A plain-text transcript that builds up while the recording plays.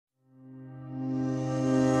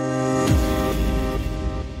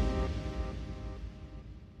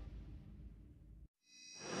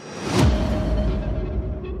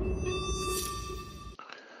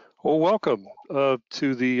welcome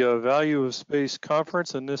to the Value of Space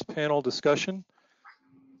Conference and this panel discussion.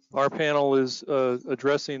 Our panel is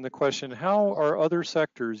addressing the question, how are other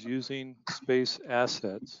sectors using space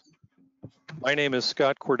assets? My name is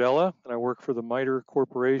Scott Kordella, and I work for the MITRE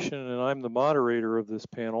Corporation, and I'm the moderator of this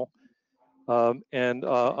panel.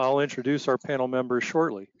 I'll introduce our panel members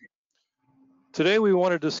shortly. Today, we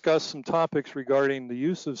want to discuss some topics regarding the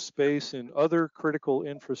use of space in other critical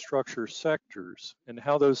infrastructure sectors and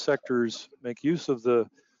how those sectors make use of the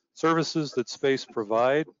services that space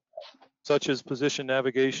provide, such as position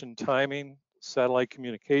navigation, timing, satellite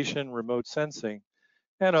communication, remote sensing,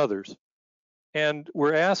 and others. And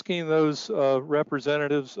we're asking those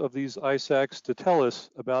representatives of these ISACs to tell us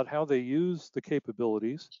about how they use the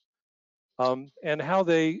capabilities and how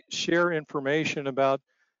they share information about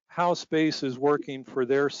how space is working for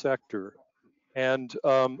their sector, and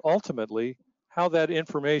ultimately how that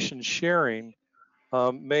information sharing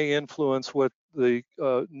may influence what the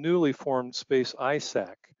newly formed Space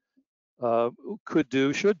ISAC could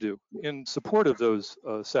do, should do in support of those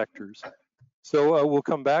sectors. So we'll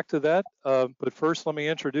come back to that, but first let me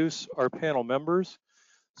introduce our panel members.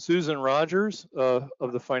 Susan Rogers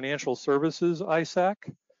of the Financial Services ISAC,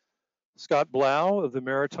 Scott Blough of the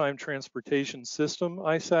Maritime Transportation System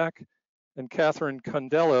ISAC, and Kathryn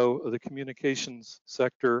Condello of the Communications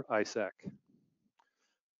Sector ISAC.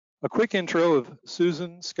 A quick intro of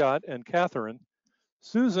Susan, Scott, and Kathryn.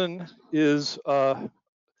 Susan is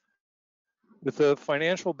with the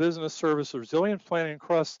Financial Business Service Resilience Planning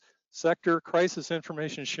Cross Sector Crisis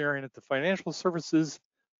Information Sharing at the Financial Services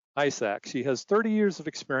ISAC. She has 30 years of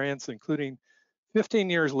experience, including 15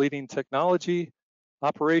 years leading technology,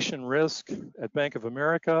 operation risk at Bank of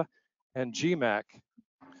America and GMAC.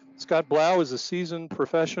 Scott Blough is a seasoned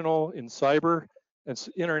professional in cyber and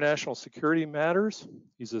international security matters.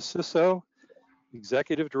 He's a CISO,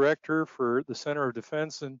 executive director for the Center of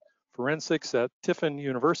Defense and Forensics at Tiffin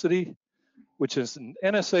University, which is an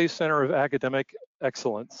NSA Center of Academic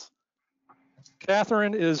Excellence.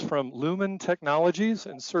 Kathryn is from Lumen Technologies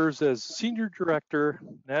and serves as Senior Director,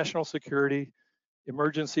 National Security,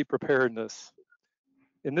 Emergency Preparedness.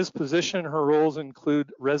 In this position, her roles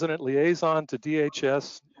include resident liaison to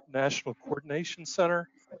DHS National Coordination Center,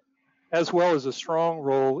 as well as a strong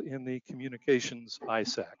role in the Communications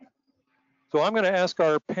ISAC. So I'm going to ask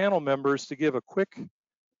our panel members to give a quick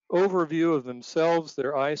overview of themselves,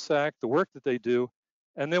 their ISAC, the work that they do,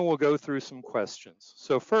 and then we'll go through some questions.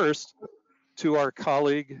 So first, to our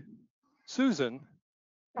colleague, Susan,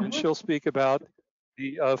 and she'll speak about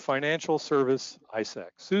the Financial Service ISAC.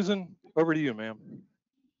 Susan, over to you, ma'am.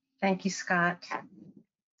 Thank you, Scott.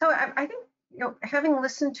 So I think, having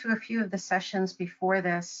listened to a few of the sessions before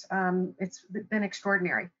this, it's been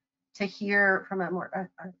extraordinary to hear from a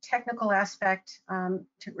more technical aspect,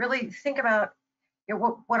 to really think about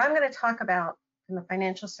what I'm going to talk about in the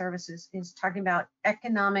financial services is talking about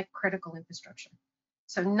economic critical infrastructure.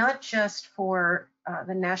 So not just for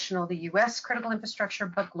the US critical infrastructure,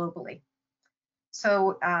 but globally.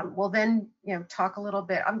 So we'll then talk a little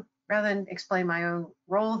bit, rather than explain my own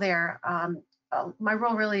role there, my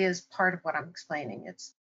role really is part of what I'm explaining.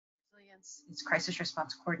 It's resilience, it's crisis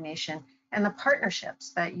response coordination, and the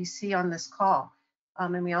partnerships that you see on this call.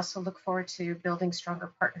 And we also look forward to building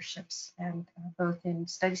stronger partnerships, and both in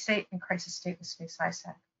steady state and crisis state with Space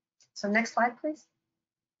ISAC. So next slide, please.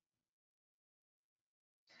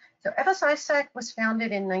 So FS ISAC was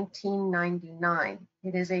founded in 1999.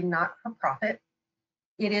 It is a not-for-profit.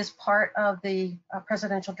 It is part of the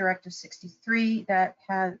Presidential Directive 63 that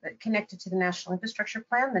has connected to the National Infrastructure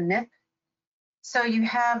Plan, the NIP. So you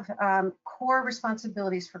have core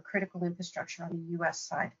responsibilities for critical infrastructure on the US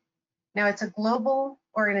side. Now it's a global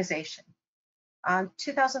organization.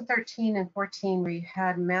 2013 and 14, we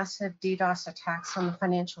had massive DDoS attacks on the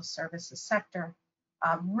financial services sector,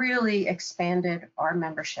 really expanded our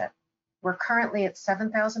membership. We're currently at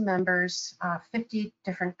 7,000 members, 50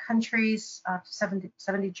 different countries,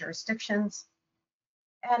 70 jurisdictions.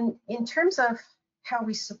 And in terms of how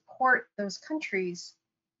we support those countries,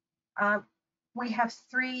 we have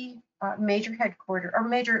three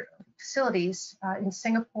major facilities in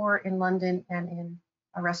Singapore, in London, and in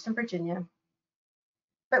Reston, Virginia.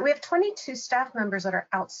 But we have 22 staff members that are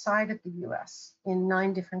outside of the US in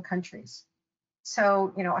 9 different countries.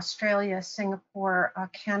 So, Australia, Singapore,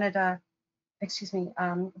 Canada,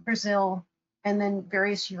 Brazil, and then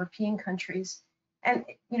various European countries. And,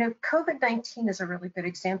 COVID-19 is a really good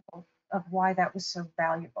example of why that was so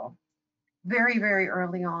valuable. Very, very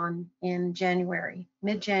early on in January,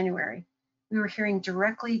 mid-January, we were hearing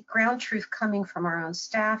directly ground truth coming from our own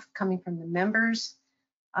staff, coming from the members,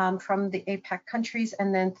 from the APAC countries,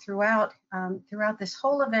 and then throughout this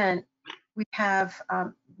whole event, we have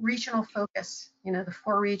regional focus. You know, the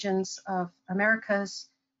 4 regions of Americas.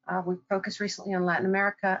 We focused recently on Latin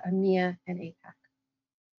America, EMEA, and APAC.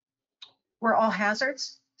 We're all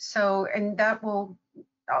hazards, so, and that will,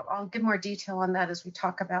 I'll give more detail on that as we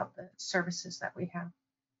talk about the services that we have.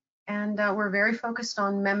 And we're very focused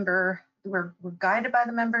on we're guided by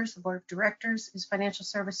the members. The board of directors is financial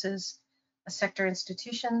services, sector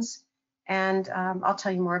institutions, and I'll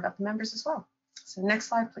tell you more about the members as well. So next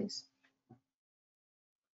slide, please.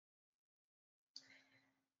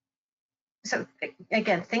 So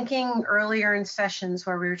again, thinking earlier in sessions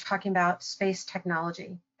where we were talking about space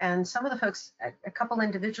technology, and some of the folks, a couple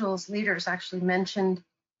individuals, leaders actually mentioned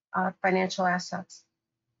financial assets.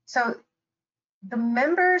 So the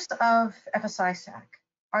members of FSISAC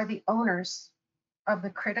are the owners of the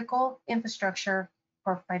critical infrastructure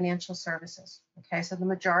for financial services. Okay, so the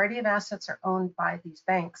majority of assets are owned by these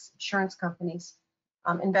banks, insurance companies,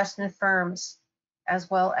 investment firms, as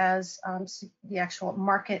well as the actual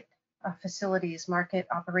market facilities, market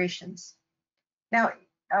operations. Now,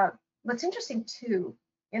 what's interesting too,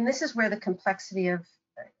 and this is where the complexity of,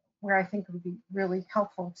 where I think it would be really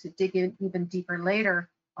helpful to dig in even deeper later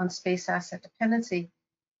on space asset dependency,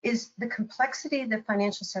 is the complexity that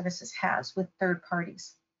financial services has with third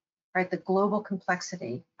parties, right? The global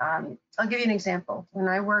complexity. I'll give you an example. When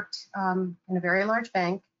I worked in a very large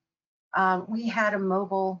bank, we had a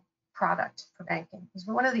mobile product for banking. It was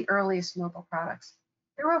one of the earliest mobile products.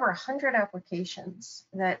 There were over 100 applications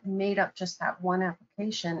that made up just that one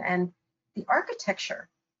application, and the architecture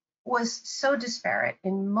was so disparate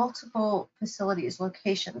in multiple facilities,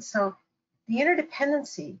 locations. So the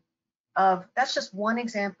interdependency of, that's just one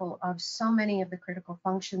example of so many of the critical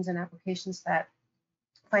functions and applications that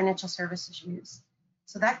financial services use.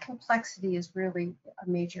 So that complexity is really a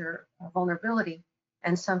major vulnerability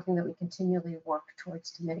and something that we continually work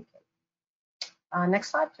towards to mitigate.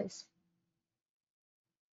 Next slide, please.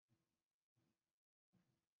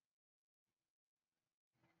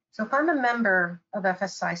 So if I'm a member of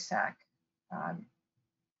FSISAC,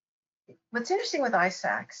 what's interesting with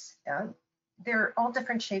ISACs, they're all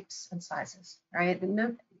different shapes and sizes, right?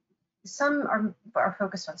 Some are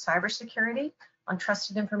focused on cybersecurity, on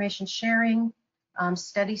trusted information sharing,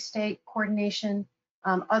 steady state coordination.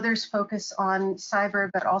 Others focus on cyber,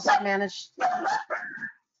 but also manage.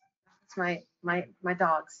 That's my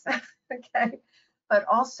dogs, okay. But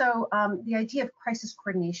also the idea of crisis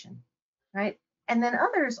coordination, right? And then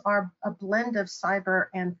others are a blend of cyber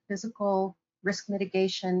and physical risk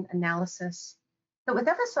mitigation analysis. So with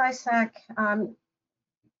FSISAC,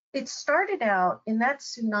 it started out in that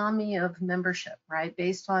tsunami of membership, right,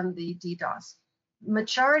 based on the DDoS.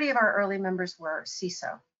 Majority of our early members were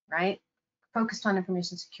CISO, right, focused on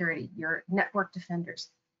information security, your network defenders.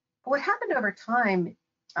 But what happened over time,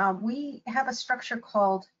 we have a structure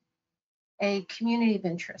called a community of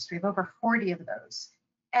interest. We have over 40 of those,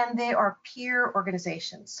 and they are peer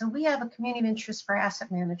organizations. So we have a community of interest for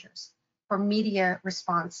asset managers, for media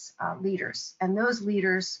response leaders, and those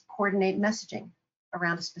leaders coordinate messaging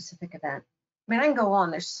around a specific event. I mean, I can go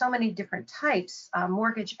on. There's so many different types,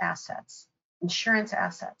 mortgage assets, insurance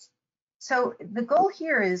assets. So the goal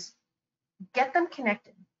here is get them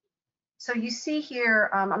connected. So you see here,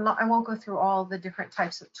 I won't go through all the different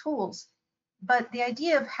types of tools, but the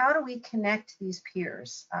idea of how do we connect these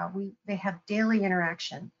peers? They have daily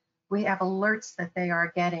interaction. We have alerts that they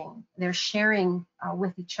are getting. They're sharing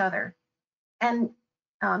with each other. And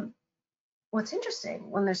what's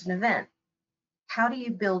interesting, when there's an event, how do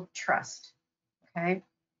you build trust? Okay.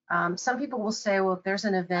 Some people will say, well, if there's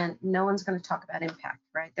an event, no one's going to talk about impact,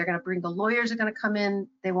 right? They're going to bring, the lawyers are going to come in,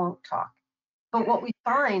 they won't talk. But what we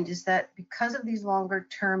find is that because of these longer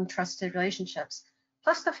term trusted relationships,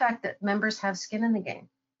 plus the fact that members have skin in the game,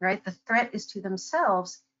 right? The threat is to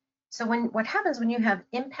themselves. So what happens when you have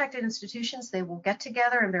impacted institutions, they will get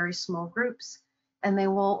together in very small groups, and they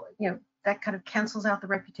will, that kind of cancels out the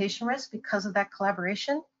reputation risk because of that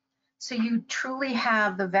collaboration. So you truly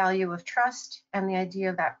have the value of trust and the idea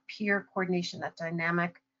of that peer coordination, that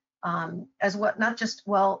dynamic, as what, not just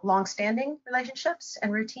long-standing relationships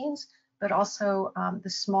and routines, but also the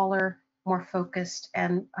smaller, more focused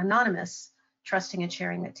and anonymous trusting and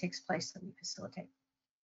sharing that takes place that we facilitate.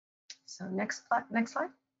 So next slide.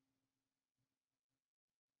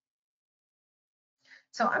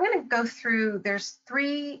 So I'm going to go through, there's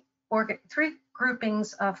three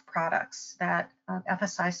groupings of products that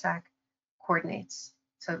FSISAC coordinates.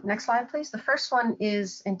 So next slide, please. The first one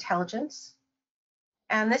is intelligence.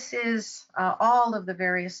 And this is all of the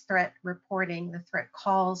various threat reporting, the threat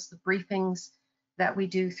calls, the briefings, that we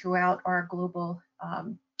do throughout our global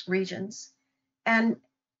regions. And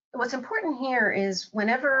what's important here is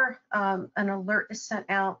whenever an alert is sent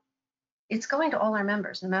out, it's going to all our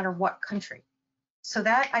members, no matter what country. So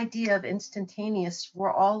that idea of instantaneous,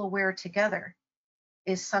 we're all aware together,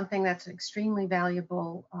 is something that's an extremely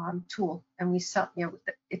valuable tool. And we sell,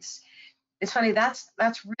 it's funny, that's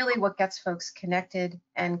really what gets folks connected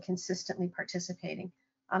and consistently participating.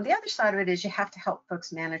 The other side of it is you have to help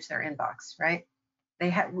folks manage their inbox, right?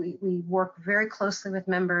 We work very closely with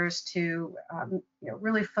members to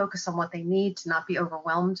really focus on what they need to not be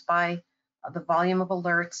overwhelmed by the volume of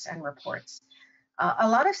alerts and reports. A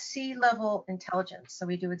lot of C-level intelligence. So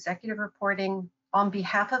we do executive reporting on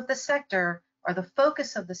behalf of the sector or the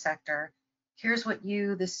focus of the sector. Here's what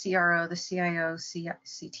you, the CRO, the CIO,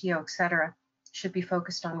 CTO, et cetera, should be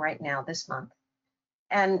focused on right now this month.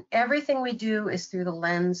 And everything we do is through the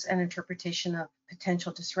lens and interpretation of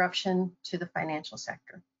potential disruption to the financial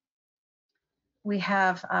sector. We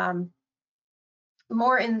have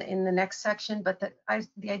more in the next section, but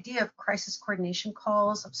the idea of crisis coordination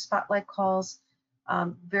calls, of spotlight calls,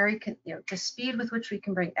 the speed with which we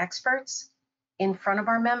can bring experts in front of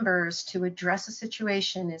our members to address a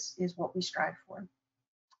situation is what we strive for.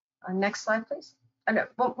 Next slide, please. No,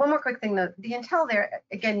 one more quick thing though. The intel there,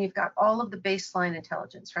 again, you've got all of the baseline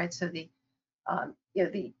intelligence, right? So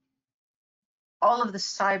all of the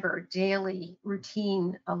cyber daily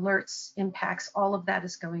routine alerts, impacts, all of that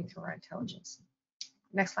is going through our intelligence.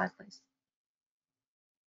 Next slide, please.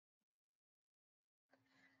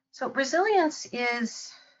 So resilience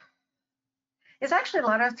is actually a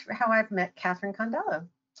lot of how I've met Kathryn Condello,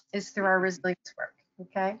 is through our resilience work,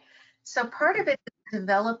 okay? So part of it is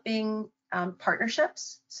developing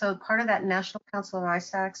partnerships. So part of that National Council of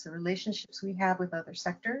ISACs, the relationships we have with other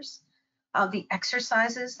sectors, the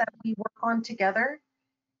exercises that we work on together.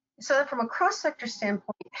 So that from a cross-sector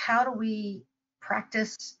standpoint, how do we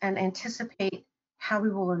practice and anticipate how we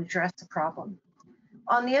will address the problem?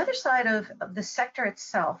 On the other side of the sector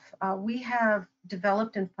itself, we have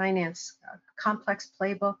developed and financed complex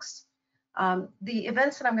playbooks. The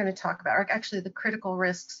events that I'm going to talk about are actually the critical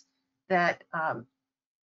risks that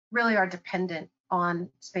really are dependent on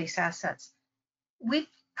space assets. We've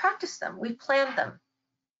practiced them, we've planned them.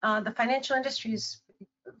 The financial industry is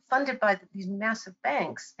funded by these massive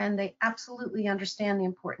banks, and they absolutely understand the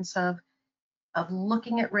importance of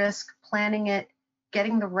looking at risk, planning it,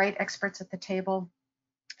 getting the right experts at the table.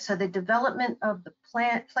 So the development of the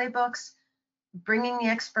playbooks, bringing the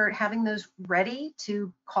expert, having those ready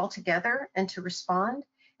to call together and to respond,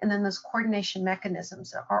 and then those coordination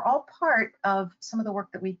mechanisms are all part of some of the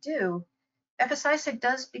work that we do. FSISAC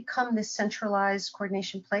does become this centralized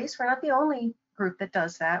coordination place. We're not the only group that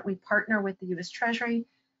does that. We partner with the US Treasury.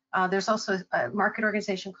 There's also a market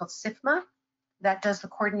organization called SIFMA that does the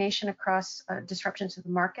coordination across disruptions to the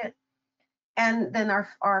market. And then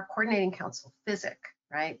our coordinating council, PHYSIC,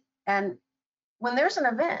 right? And when there's an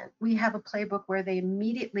event, we have a playbook where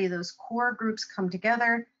those core groups come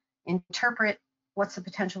together, interpret what's the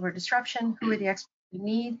potential for disruption, who are the experts we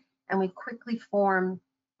need, and we quickly form,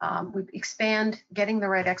 we expand, getting the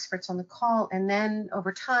right experts on the call, and then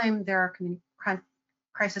over time, there are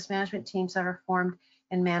crisis management teams that are formed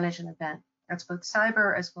and manage an event. That's both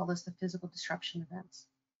cyber as well as the physical disruption events.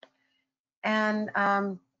 And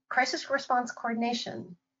crisis response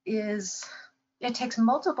coordination it takes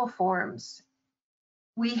multiple forms.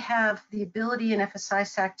 We have the ability in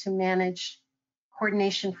FSISAC to manage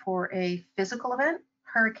coordination for a physical event,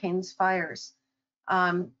 hurricanes, fires.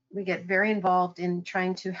 We get very involved in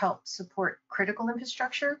trying to help support critical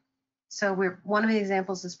infrastructure. So one of the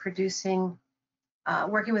examples is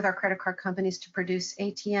working with our credit card companies to produce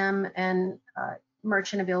ATM and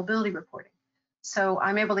merchant availability reporting. So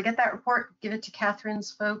I'm able to get that report, give it to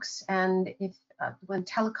Kathryn's folks, and when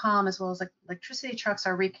telecom as well as electricity trucks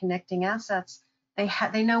are reconnecting assets,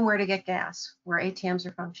 they know where to get gas, where ATMs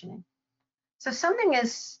are functioning. So something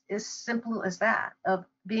as simple as that, of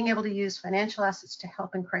being able to use financial assets to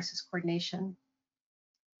help in crisis coordination,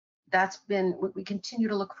 we continue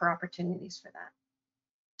to look for opportunities for that.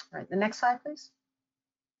 All right, the next slide, please.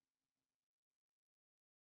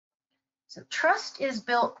 So trust is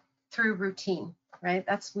built through routine, right?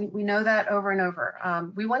 We know that over and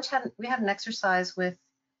over. We had an exercise with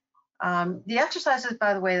the exercises,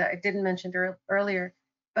 by the way, that I didn't mention earlier,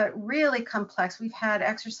 but really complex. We've had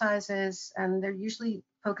exercises, and they're usually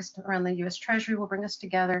focused around the US Treasury will bring us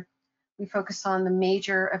together. We focus on the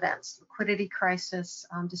major events, liquidity crisis,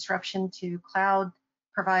 disruption to cloud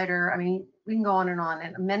provider. I mean, we can go on,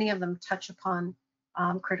 and many of them touch upon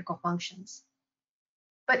critical functions.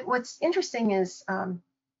 But what's interesting is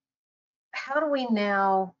how do we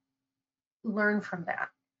now learn from that?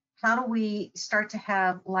 How do we start to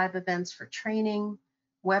have live events for training,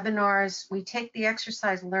 webinars? We take the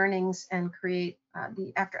exercise learnings and create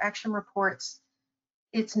the after action reports.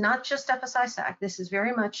 It's not just FSISAC. This is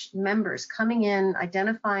very much members coming in,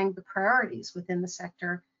 identifying the priorities within the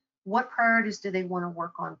sector. What priorities do they want to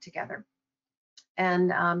work on together?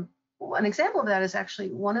 And an example of that is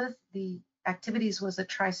actually one of the activities was a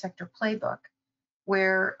tri-sector playbook,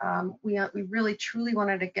 where we really truly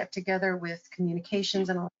wanted to get together with communications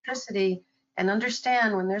and electricity and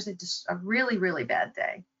understand when there's a really, really bad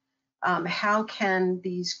day, how can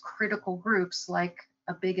these critical groups, like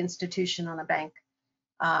a big institution on a bank,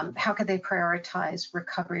 how could they prioritize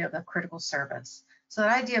recovery of a critical service? So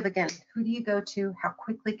that idea of, again, who do you go to, how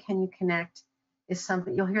quickly can you connect, is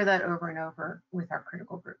something you'll hear that over and over with our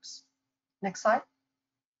critical groups. Next slide.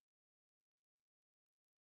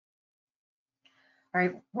 All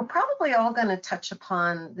right, we're probably all going to touch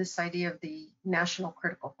upon this idea of the national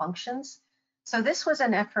critical functions. So this was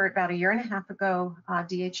an effort about a year and a half ago.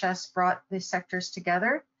 DHS brought the sectors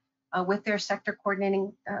together with their sector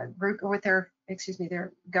coordinating group, or with their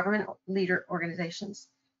government leader organizations,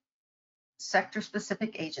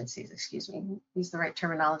 sector-specific agencies, use the right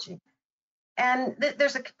terminology. And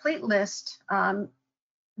there's a complete list.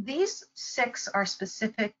 These 6 are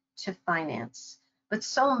specific to finance, but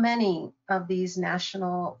so many of these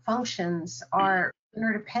national functions are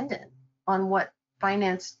interdependent on what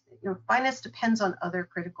finance, finance depends on other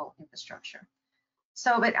critical infrastructure.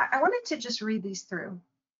 So, but I wanted to just read these through,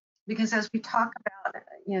 because as we talk about,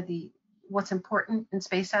 what's important in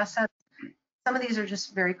space assets, some of these are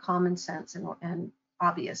just very common sense and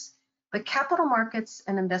obvious. But capital markets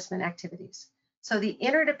and investment activities. So the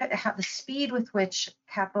the speed with which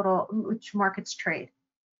markets trade,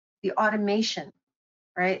 the automation,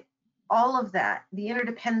 right? All of that, the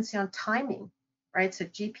interdependency on timing, right? So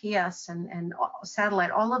GPS and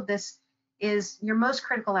satellite, all of this is your most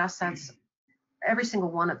critical assets. Every single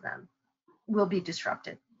one of them will be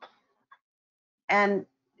disrupted. And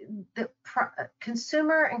the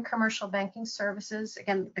consumer and commercial banking services,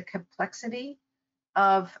 again, the complexity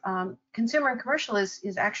of consumer and commercial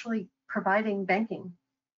is actually providing banking,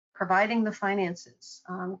 providing the finances,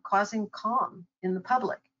 causing calm in the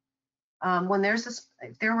public. When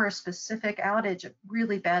if there were a specific outage, a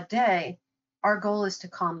really bad day, our goal is to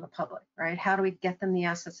calm the public, right? How do we get them the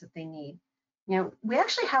assets that they need? We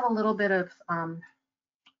actually have a little bit of,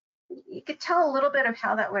 you could tell a little bit of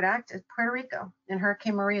how that would act at Puerto Rico, and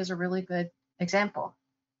Hurricane Maria is a really good example,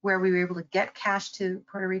 where we were able to get cash to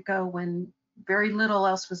Puerto Rico when very little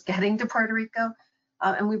else was getting to Puerto Rico.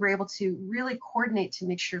 And we were able to really coordinate to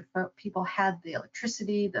make sure people had the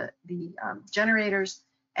electricity, the generators,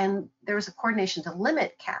 and there was a coordination to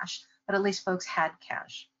limit cash, but at least folks had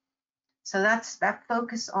cash. So that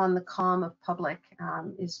focus on the calm of public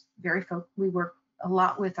is very we work a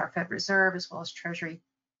lot with our Fed Reserve as well as Treasury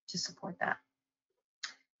to support that.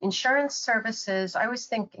 Insurance services, I always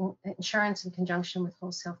think insurance in conjunction with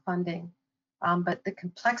wholesale funding, but the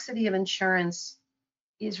complexity of insurance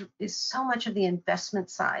is so much of the investment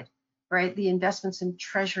side, right? The investments in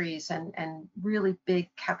treasuries and really big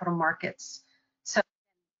capital markets. So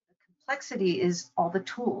the complexity is all the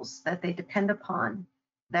tools that they depend upon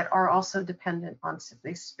that are also dependent on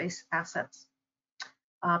space assets.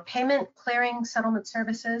 Payment, clearing, settlement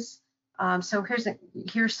services. So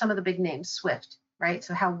here's some of the big names: SWIFT, right?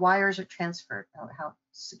 So how wires are transferred, how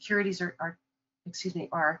securities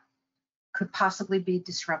could possibly be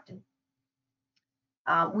disrupted.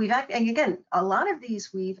 And again, a lot of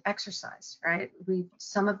these we've exercised, right?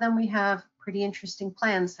 Some of them we have pretty interesting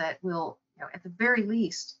plans that will, at the very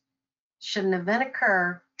least, should an event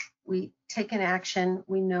occur, we take an action,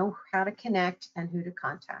 we know how to connect and who to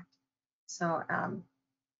contact. So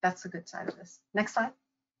that's the good side of this. Next slide.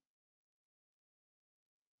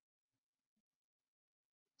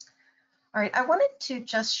 All right, I wanted to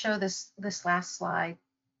just show this last slide.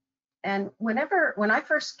 And when I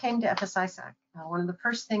first came to FSISAC, one of the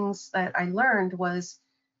first things that I learned was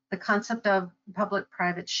the concept of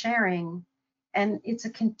public-private sharing, and it's a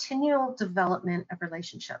continual development of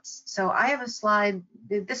relationships. So I have a slide.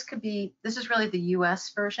 This is really the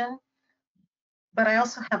US version, but I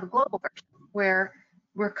also have a global version where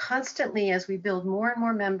we're constantly, as we build more and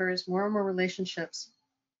more members, more and more relationships,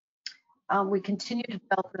 we continue to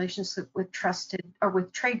develop relationships with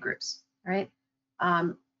trade groups, right?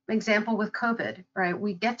 Example with COVID, right?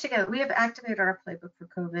 We get together, we have activated our playbook for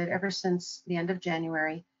COVID ever since the end of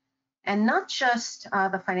January, and not just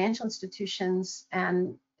the financial institutions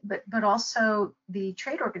but also the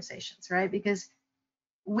trade organizations, right? Because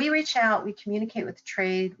we reach out, we communicate with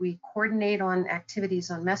trade, we coordinate on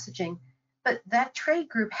activities on messaging, but that trade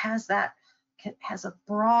group has a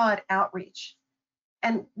broad outreach.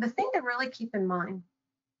 And the thing to really keep in mind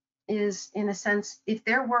is, in a sense, if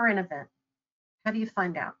there were an event, how do you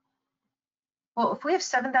find out? Well, if we have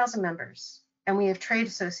 7,000 members and we have trade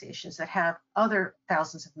associations that have other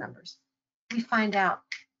thousands of members, we find out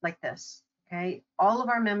like this, okay? All of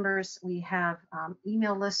our members, we have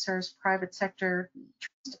email listservs, private sector,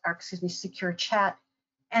 secure chat.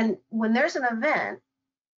 And when there's an event,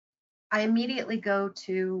 I immediately go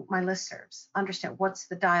to my listservs, understand what's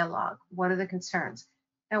the dialogue, what are the concerns.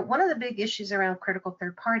 Now, one of the big issues around critical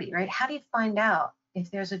third party, right? How do you find out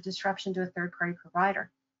if there's a disruption to a third party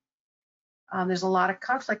provider? There's a lot of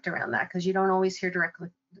conflict around that because you don't always hear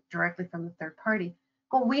directly from the third party.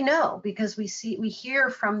 Well, we know because we hear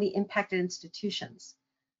from the impacted institutions.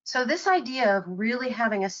 So this idea of really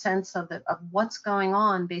having a sense of what's going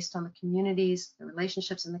on based on the communities, the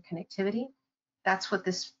relationships, and the connectivity, that's what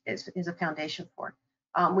this is a foundation for.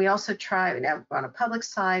 We also try, now on a public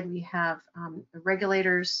side, we have the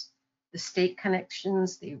regulators, the state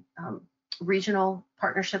connections, the regional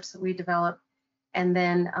partnerships that we develop, and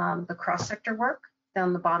then the cross-sector work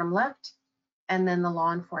down the bottom left, and then the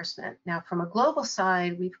law enforcement. Now, from a global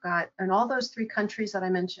side, we've got, in all those 3 countries that I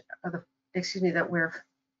mentioned, that we're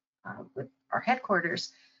with our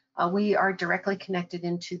headquarters, we are directly connected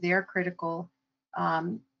into their critical,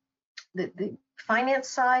 the finance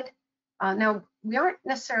side. Now, we aren't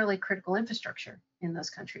necessarily critical infrastructure in those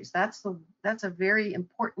countries. That's a very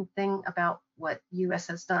important thing about what US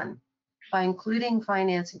has done. By including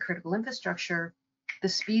finance and critical infrastructure, the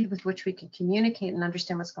speed with which we can communicate and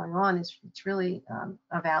understand what's going on it's really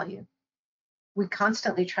a value. We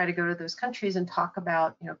constantly try to go to those countries and talk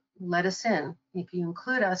about, let us in. If you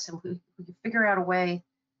include us and we can figure out a way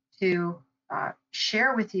to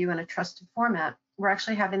share with you in a trusted format. We're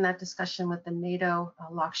actually having that discussion with the NATO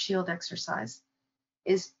Lock Shield exercise.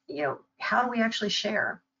 Is, how do we actually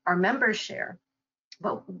share? Our members share,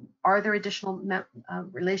 but are there additional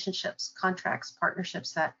relationships, contracts,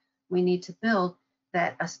 partnerships that we need to build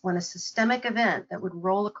that when a systemic event that would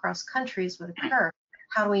roll across countries would occur,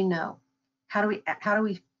 how do we know? How do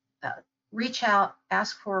we reach out,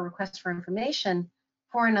 ask for a request for information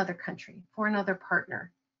for another country, for another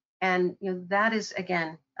partner? And that is,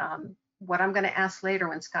 again, what I'm going to ask later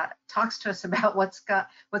when Scott talks to us about what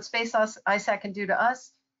Space ISAC can do to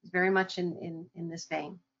us is very much in this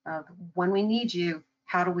vein of when we need you,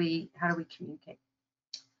 how do we communicate?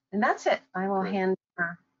 And that's it. I will hand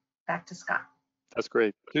back to Scott. That's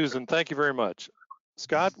great. Susan, thank you very much.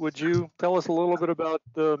 Scott, would you tell us a little bit about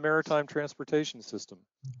the Maritime Transportation System,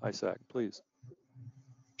 ISAC, please?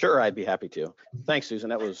 Sure, I'd be happy to. Thanks, Susan.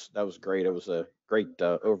 That was great. It was a great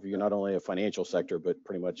overview, not only of financial sector, but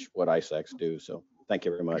pretty much what ISACs do. So thank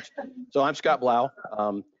you very much. So I'm Scott Blough.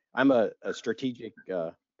 I'm a strategic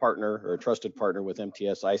partner or a trusted partner with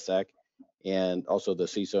MTS ISAC, and also the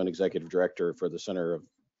CISO and executive director for the Center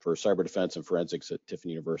for Cyber Defense and Forensics at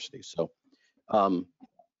Tiffin University. So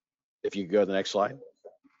if you could go to the next slide.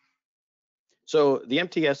 So the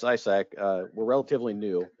MTS ISAC, we're relatively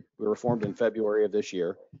new. We were formed in February of this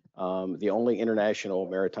year, the only international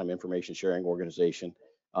maritime information sharing organization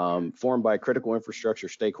formed by critical infrastructure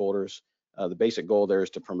stakeholders. The basic goal there is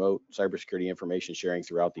to promote cybersecurity information sharing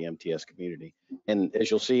throughout the MTS community. And as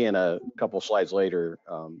you'll see in a couple slides later,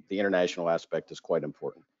 the international aspect is quite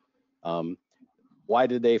important. Why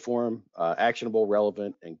did they form? Actionable,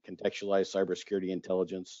 relevant, and contextualized cybersecurity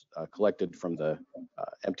intelligence collected from the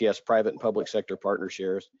MTS private and public sector partner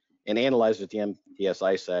shares and analyzed at the MTS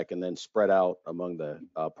ISAC and then spread out among the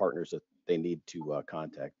partners that they need to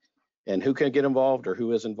contact. And who can get involved or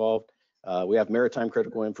who is involved? We have maritime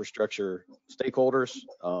critical infrastructure stakeholders,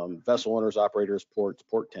 vessel owners, operators, ports,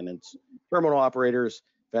 port tenants, terminal operators,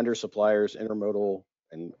 vendor suppliers, intermodal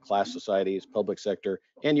and class societies, public sector,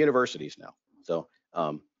 and universities now. So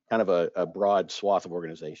kind of a broad swath of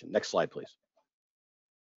organization. Next slide, please.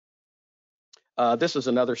 This is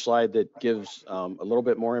another slide that gives a little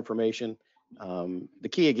bit more information. The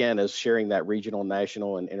key, again, is sharing that regional,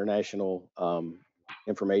 national, and international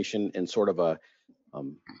information in sort of a,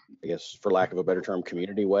 I guess, for lack of a better term,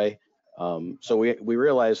 community way. So we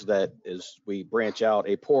realize that as we branch out,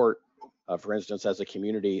 a port, for instance, has a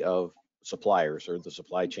community of suppliers or the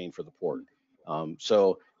supply chain for the port.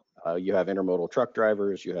 So you have intermodal truck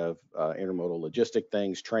drivers, you have intermodal logistic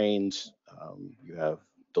things, trains, you have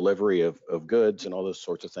delivery of goods and all those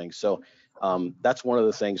sorts of things. So that's one of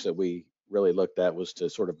the things that we really looked at, was to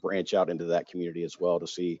sort of branch out into that community as well to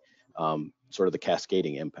see sort of the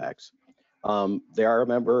cascading impacts. They are a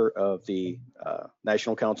member of the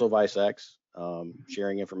National Council of ISACs,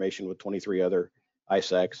 sharing information with 23 other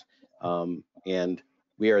ISACs. And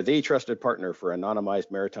we are the trusted partner for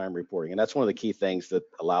anonymized maritime reporting. And that's one of the key things that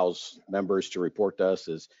allows members to report to us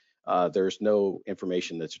is there's no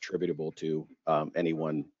information that's attributable to any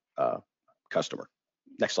one customer.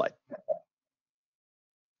 Next slide.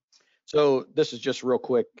 So this is just real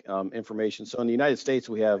quick information. So in the United States,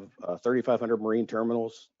 we have 3,500 marine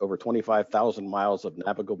terminals, over 25,000 miles of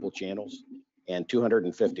navigable channels, and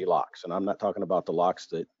 250 locks. And I'm not talking about the locks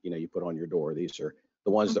that you put on your door. These are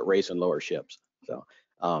the ones that race and lower ships. So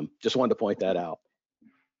just wanted to point that out.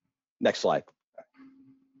 Next slide.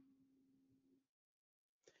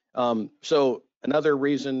 So another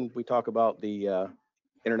reason we talk about the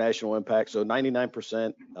international impact. So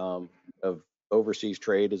 99% of overseas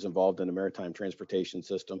trade is involved in the maritime transportation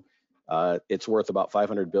system. It's worth about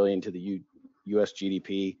 $500 billion to the U.S.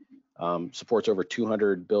 GDP, supports over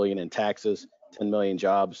 $200 billion in taxes, 10 million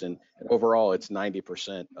jobs, and overall it's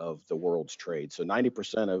 90% of the world's trade. So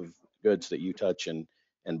 90% of goods that you touch and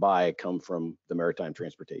buy come from the maritime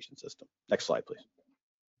transportation system. Next slide, please.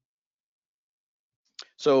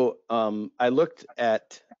 So I looked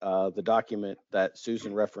at the document that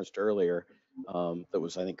Susan referenced earlier that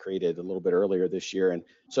was, I think, created a little bit earlier this year. And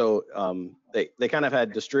so they kind of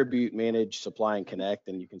had distribute, manage, supply, and connect,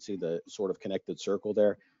 and you can see the sort of connected circle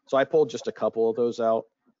there. So I pulled just a couple of those out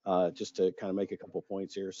just to kind of make a couple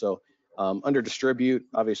points here. So under distribute,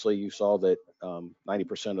 obviously you saw that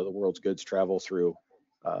 90% of the world's goods travel through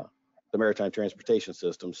the maritime transportation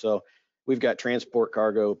system. So we've got transport,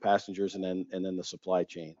 cargo, passengers, and then the supply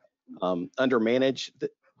chain. Under manage,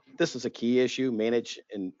 this is a key issue: manage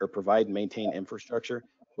or provide and maintain infrastructure.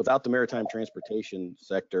 Without the maritime transportation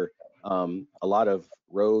sector, a lot of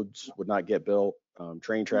roads would not get built,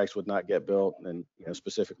 train tracks would not get built, and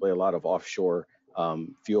specifically a lot of offshore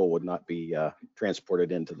fuel would not be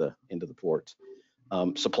transported into the ports.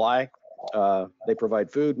 Supply, they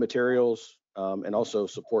provide food, materials, and also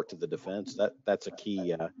support to the defense. That's a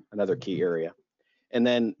key, another key area. And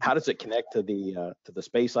then how does it connect to the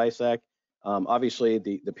Space ISAC? Obviously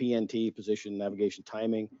the PNT, position, navigation,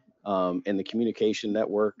 timing, and the communication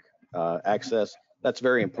network access, that's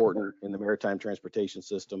very important in the maritime transportation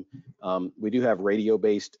system. We do have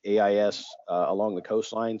radio-based AIS along the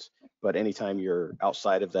coastlines, but anytime you're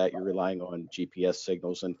outside of that, you're relying on GPS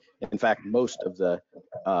signals. And in fact, most of the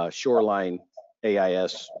shoreline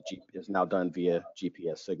AIS is now done via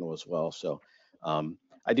GPS signal as well. So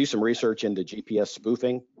I do some research into GPS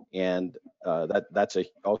spoofing, and that's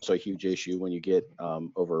also a huge issue when you get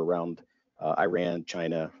over around Iran,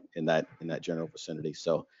 China, in that general vicinity.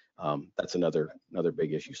 So that's another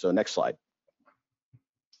big issue. So next slide.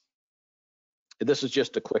 This is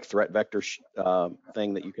just a quick threat vector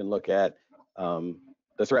thing that you can look at.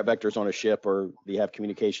 The threat vectors on a ship are, you have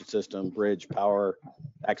communication system, bridge, power,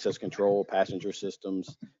 access control, passenger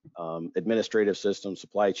systems, administrative systems,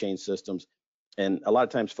 supply chain systems. And a lot of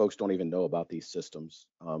times folks don't even know about these systems.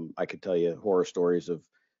 I could tell you horror stories of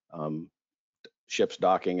ships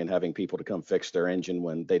docking and having people to come fix their engine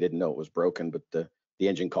when they didn't know it was broken, but the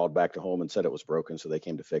engine called back to home and said it was broken, so they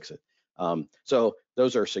came to fix it. So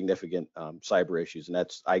those are significant cyber issues, and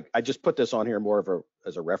that's I just put this on here more of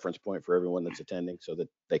as a reference point for everyone that's attending so that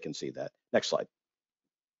they can see that. Next slide.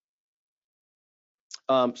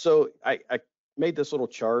 So I made this little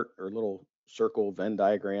chart or little circle Venn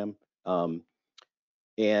diagram,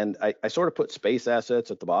 and I sort of put space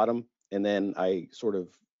assets at the bottom, and then I sort of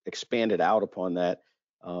expanded out upon that.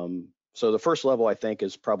 So the first level, I think,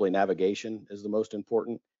 is probably navigation is the most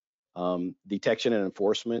important. Detection and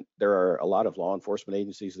enforcement. There are a lot of law enforcement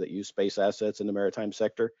agencies that use space assets in the maritime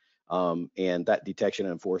sector, and that detection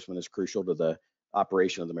and enforcement is crucial to the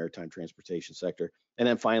operation of the maritime transportation sector. And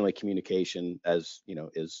then finally, communication, as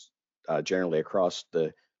is generally across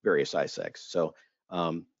the various ISACs. So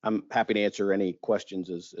I'm happy to answer any questions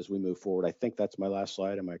as we move forward. I think that's my last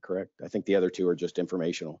slide. Am I correct? I think the other two are just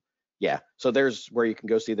informational. Yeah. So there's where you can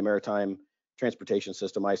go see the Maritime Transportation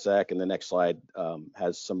System ISAC, and the next slide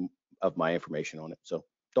has some of my information on it. So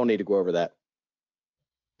don't need to go over that.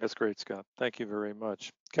 That's great, Scott. Thank you very much.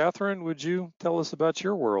 Kathryn, would you tell us about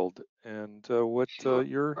your world and what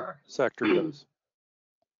your sector does?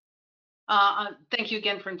 Thank you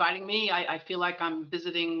again for inviting me. I feel like I'm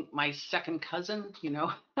visiting my second cousin,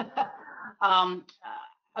 I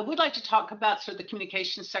would like to talk about sort of the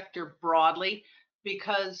communication sector broadly,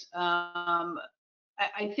 because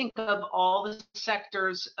I think of all the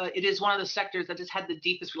sectors, it is one of the sectors that has had the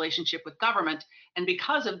deepest relationship with government. And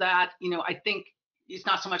because of that, I think it's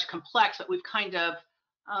not so much complex, but we've kind of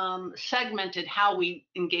segmented how we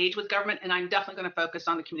engage with government, and I'm definitely going to focus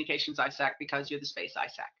on the Communications ISAC because you're the Space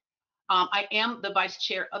ISAC. I am the vice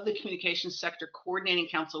chair of the Communications Sector Coordinating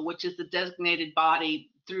Council, which is the designated body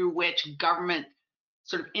through which government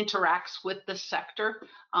sort of interacts with the sector.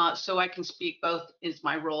 So I can speak both as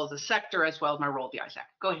my role as a sector as well as my role at the ISAC.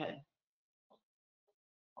 Go ahead.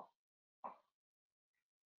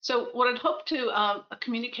 So what I'd hope to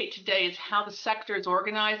communicate today is how the sector is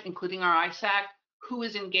organized, including our ISAC, who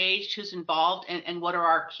is engaged, who's involved, and what are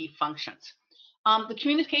our key functions. The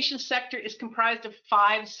communications sector is comprised of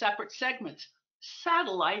 5 separate segments.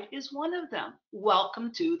 Satellite is one of them.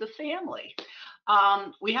 Welcome to the family.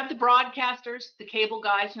 We have the broadcasters, the cable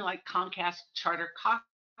guys, like Comcast, Charter,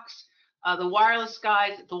 Cox, the wireless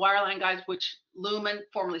guys, the wireline guys, which Lumen,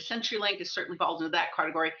 formerly CenturyLink, is certainly falls into that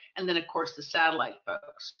category, and then of course the satellite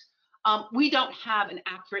folks. We don't have an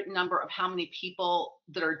accurate number of how many people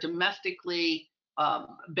that are domestically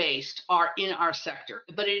based are in our sector,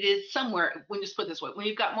 but it is somewhere. When you just put it this way, when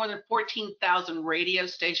you've got more than 14,000 radio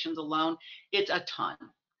stations alone, it's a ton.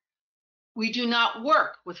 We do not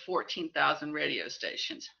work with 14,000 radio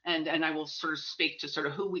stations, and I will sort of speak to sort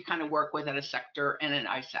of who we kind of work with at a sector and an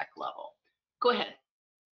ISAC level. Go ahead.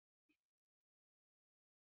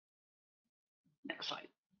 Next slide.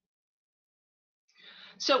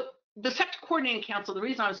 So the Sector Coordinating Council, the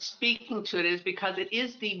reason I'm speaking to it is because it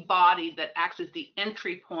is the body that acts as the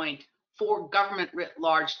entry point for government writ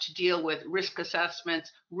large to deal with risk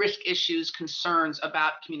assessments, risk issues, concerns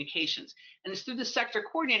about communications. And it's through the Sector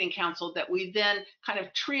Coordinating Council that we then kind of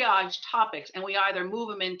triage topics, and we either move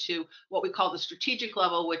them into what we call the strategic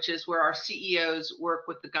level, which is where our CEOs work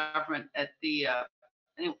with the government at the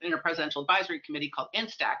Interpresidential Advisory Committee called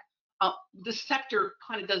NSTAC. The sector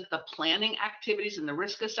kind of does the planning activities and the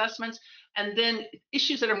risk assessments, and then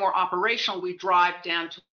issues that are more operational, we drive down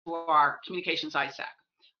to our Communications ISAC.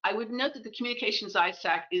 I would note that the Communications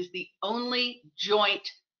ISAC is the only joint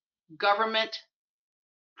government,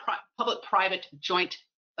 public-private joint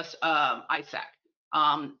ISAC.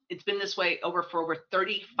 It's been this way for over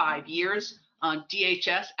 35 years.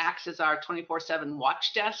 DHS acts as our 24/7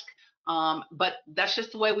 watch desk, but that's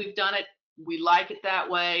just the way we've done it. We like it that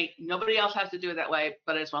way. Nobody else has to do it that way,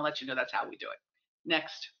 but I just want to let you know that's how we do it.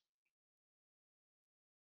 Next.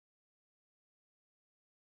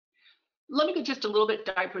 Let me go just a little bit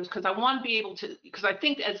deeper because I want to be able to, because I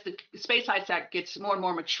think as the Space ISAC gets more and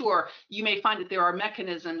more mature, you may find that there are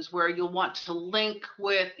mechanisms where you'll want to link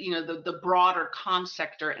with, the broader comm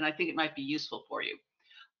sector, and I think it might be useful for you.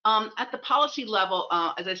 At the policy level,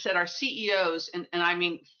 as I said, our CEOs, and I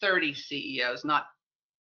mean 30 CEOs, not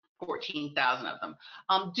 14,000 of them,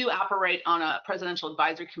 do operate on a presidential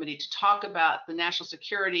advisory committee to talk about the national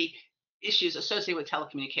security issues associated with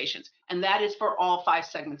telecommunications. And that is for all 5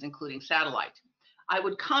 segments, including satellite. I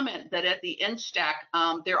would comment that at the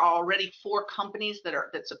NSTAC, there are already 4 companies that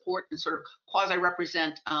support and sort of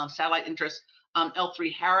quasi-represent satellite interests,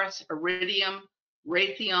 L3Harris, Iridium,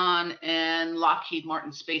 Raytheon, and Lockheed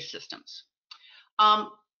Martin Space Systems.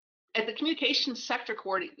 At the Communications Sector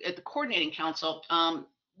at the Coordinating Council,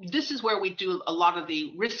 this is where we do a lot of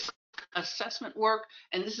the risk assessment work,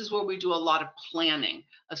 and this is where we do a lot of planning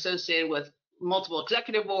associated with multiple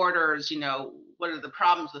executive orders, what are the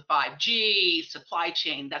problems with 5G, supply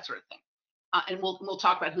chain, that sort of thing. And we'll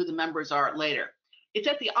talk about who the members are later. It's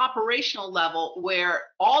at the operational level where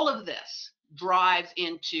all of this drives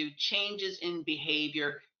into changes in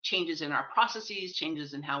behavior, changes in our processes,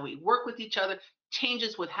 changes in how we work with each other,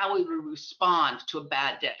 changes with how we respond to a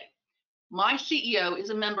bad day. My CEO is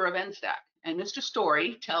a member of NSTAC, and Mr.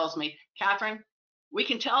 Story tells me, Kathryn, we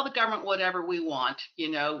can tell the government whatever we want,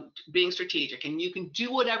 being strategic, and you can do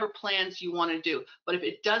whatever plans you want to do. But if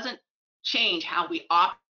it doesn't change how we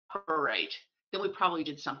operate, then we probably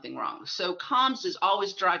did something wrong. So comms is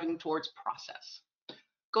always driving towards process.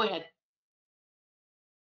 Go ahead.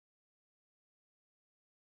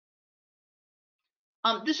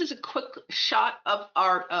 This is a quick shot of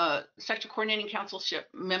our Sector Coordinating Council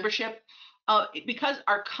membership. Because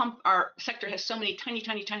our sector has so many tiny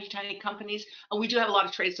companies, and we do have a lot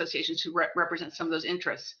of trade associations who represent some of those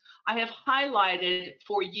interests. I have highlighted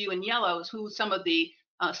for you in yellow who some of the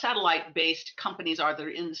satellite-based companies are that are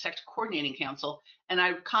in the Sector Coordinating Council, and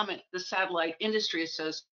I would comment the Satellite Industry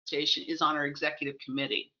Association is on our executive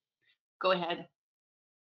committee. Go ahead.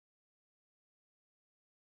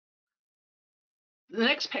 The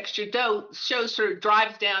next picture, though,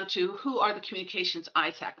 drives down to who are the Communications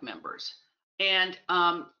ISAC members. And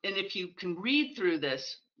if you can read through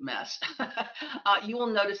this mess, you will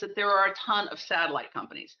notice that there are a ton of satellite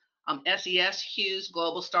companies. SES, Hughes,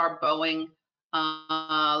 Globalstar, Boeing,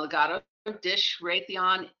 Legato, Dish,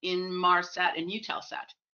 Raytheon, Inmarsat, and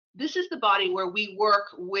Eutelsat. This is the body where we work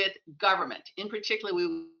with government. In particular,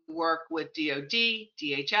 we work with DoD,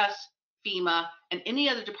 DHS, FEMA, and any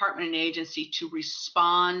other department and agency to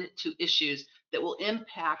respond to issues that will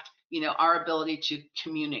impact, our ability to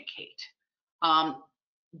communicate.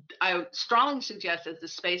 I would strongly suggest that the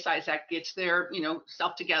Space ISAC gets their,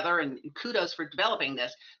 self together, and kudos for developing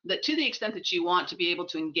this, that to the extent that you want to be able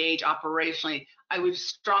to engage operationally, I would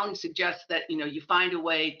strongly suggest that, you find a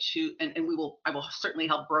way to, and I will certainly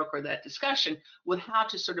help broker that discussion with how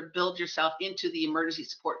to sort of build yourself into the emergency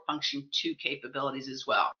support function 2 capabilities as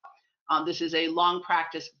well. This is a long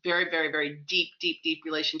practice, very, very, very deep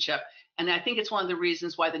relationship. And I think it's one of the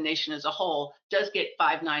reasons why the nation as a whole does get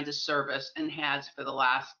 5 nines of service and has for the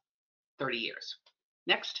last 30 years.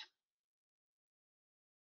 Next.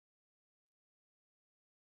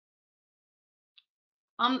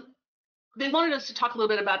 They wanted us to talk a little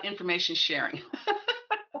bit about information sharing.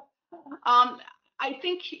 I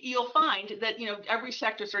think you'll find that every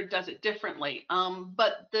sector sort of does it differently.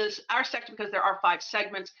 But our sector, because there are 5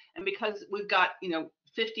 segments, and because we've got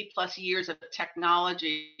 50 plus years of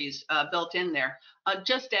technologies built in there,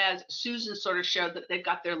 just as Susan sort of showed that they've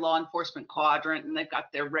got their law enforcement quadrant and they've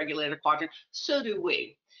got their regulator quadrant, so do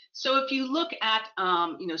we. So if you look at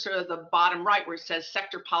sort of the bottom right where it says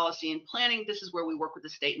sector policy and planning, this is where we work with the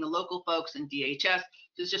state and the local folks and DHS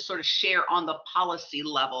to just sort of share on the policy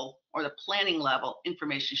level or the planning level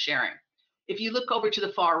information sharing. If you look over to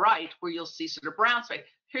the far right where you'll see sort of brown space,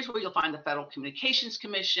 here's where you'll find the Federal Communications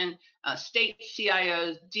Commission, state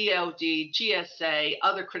CIOs, DoD, GSA,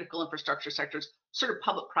 other critical infrastructure sectors, sort of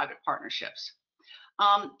public-private partnerships.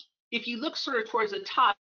 If you look sort of towards the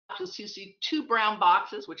top, you'll see 2 brown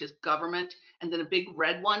boxes, which is government, and then a big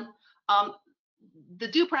red one. The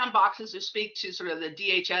 2 brown boxes speak to sort of the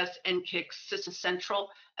DHS, NCIC, CISA Central,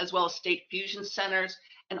 as well as state fusion centers.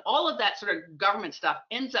 And all of that sort of government stuff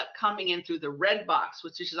ends up coming in through the red box,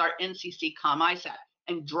 which is our NCC ISAC,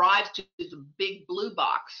 and drives to the big blue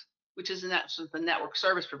box, which is the network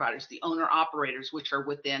service providers, the owner operators, which are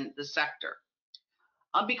within the sector.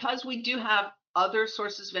 Because we do have other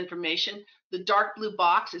sources of information, the dark blue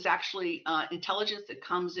box is actually intelligence that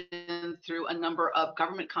comes in through a number of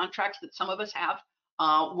government contracts that some of us have,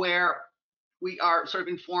 where we are sort of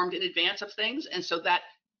informed in advance of things. And so that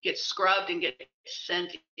gets scrubbed and gets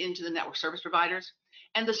sent into the network service providers.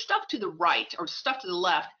 And the stuff to the right or stuff to the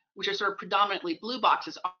left, which are sort of predominantly blue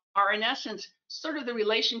boxes, are in essence sort of the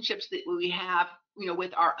relationships that we have,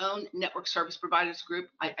 with our own network service providers group.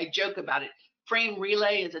 I joke about it. Frame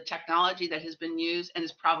relay is a technology that has been used and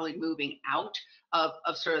is probably moving out of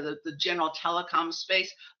sort of the general telecom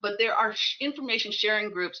space, but there are information sharing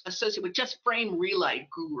groups associated with just frame relay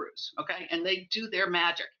gurus, okay? And they do their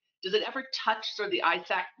magic. Does it ever touch sort of the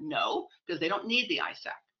ISAC? No, because they don't need the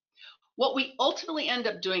ISAC. What we ultimately end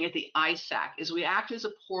up doing at the ISAC is we act as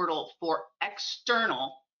a portal for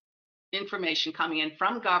external information coming in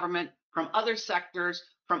from government, from other sectors,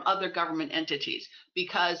 from other government entities,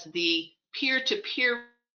 because the peer-to-peer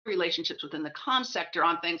relationships within the comm sector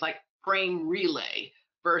on things like frame relay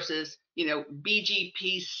versus,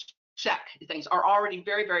 BGP sec things are already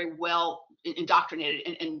very, very well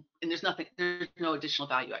indoctrinated, and there's no additional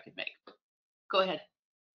value I could make. Go ahead.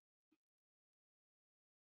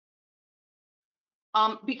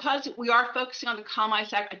 Because we are focusing on the comm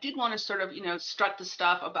ISAC, I did want to sort of, strut the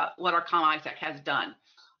stuff about what our comm ISAC has done.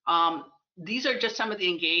 These are just some of the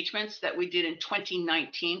engagements that we did in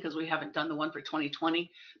 2019, because we haven't done the one for 2020.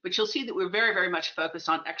 But you'll see that we're very, very much focused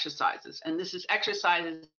on exercises. And this is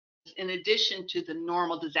exercises in addition to the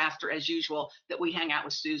normal disaster as usual that we hang out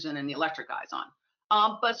with Susan and the electric guys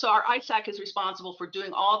on. But so our ISAC is responsible for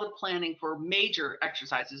doing all the planning for major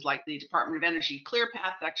exercises like the Department of Energy Clear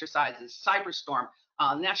Path exercises, Cyberstorm,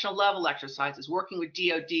 national level exercises, working with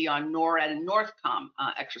DoD on NORAD and NORTHCOM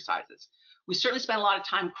exercises. We certainly spent a lot of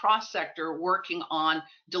time cross-sector working on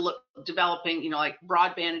developing, like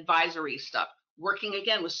broadband advisory stuff, working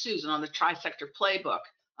again with Susan on the tri-sector playbook,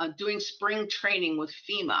 doing spring training with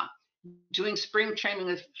FEMA,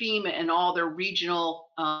 and all their regional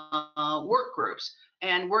work groups,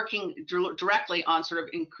 and working directly on sort of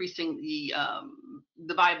increasing the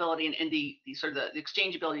viability and the sort of the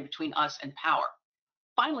exchangeability between us and power.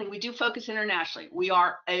 Finally, we do focus internationally. We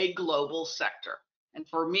are a global sector. And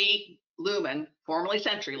for me, Lumen, formerly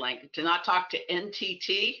CenturyLink, to not talk to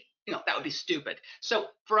NTT, that would be stupid. So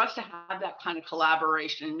for us to have that kind of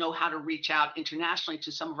collaboration and know how to reach out internationally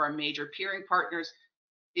to some of our major peering partners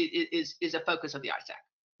is a focus of the ISAC.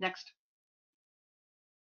 Next.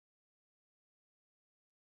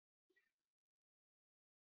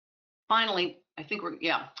 Finally, I think we're,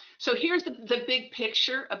 yeah. So here's the big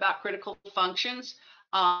picture about critical functions.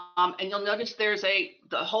 And you'll notice there's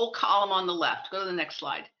the whole column on the left. Go to the next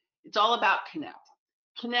slide. It's all about connect.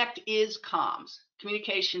 Connect is comms.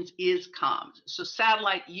 Communications is comms. So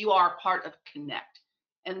satellite, you are part of connect.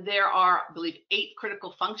 And there are, I believe, 8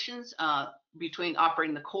 critical functions between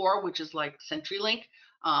operating the core, which is like CenturyLink,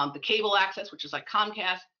 the cable access, which is like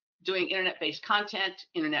Comcast, doing internet-based content,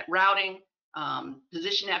 internet routing,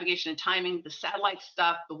 position navigation and timing, the satellite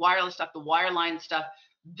stuff, the wireless stuff, the wireline stuff.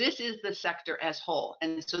 This is the sector as whole.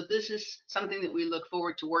 And so this is something that we look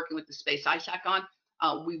forward to working with the Space ISAC on.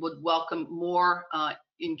 We would welcome more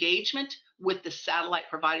engagement with the satellite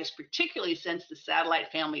providers, particularly since the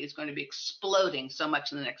satellite family is going to be exploding so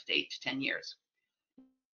much in the next 8 to 10 years.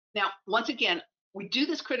 Now, once again, we do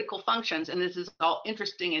this critical functions, and this is all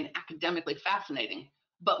interesting and academically fascinating.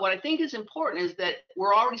 But what I think is important is that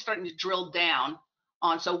we're already starting to drill down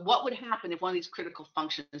on, so what would happen if one of these critical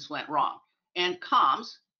functions went wrong? And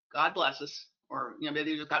comms, God bless us, or maybe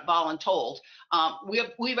they just got voluntold.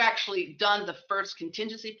 We've actually done the first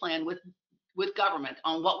contingency plan with government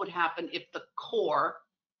on what would happen if the core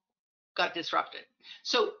got disrupted.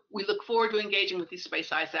 So we look forward to engaging with the Space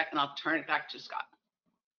ISAC, and I'll turn it back to Scott.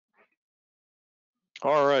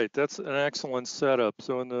 All right, that's an excellent setup.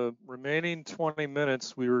 So in the remaining 20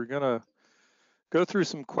 minutes, we were going to go through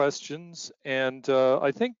some questions, and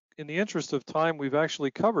I think in the interest of time, we've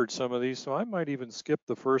actually covered some of these, so I might even skip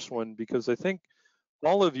the first one because I think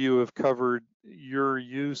all of you have covered your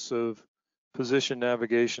use of position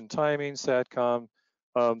navigation timing, SATCOM,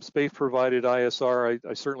 space-provided ISR.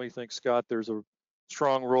 I certainly think, Scott, there's a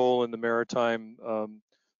strong role in the maritime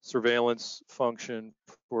surveillance function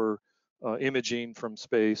for imaging from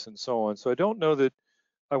space and so on. So I don't know that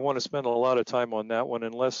I want to spend a lot of time on that one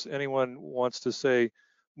unless anyone wants to say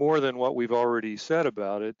more than what we've already said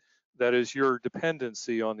about it. That is your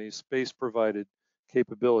dependency on these space-provided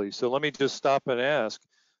capabilities. So let me just stop and ask,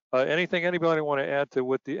 anything anybody want to add to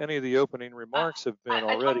what any of the opening remarks have been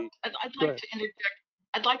already?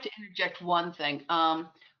 I'd like to interject one thing.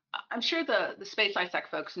 I'm sure the Space ISAC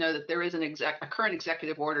folks know that there is a current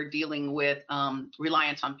executive order dealing with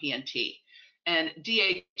reliance on PNT. And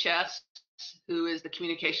DHS, who is the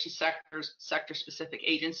communication sector-specific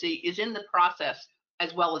agency, is in the process,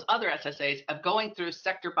 as well as other SSAs, of going through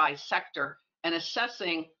sector by sector and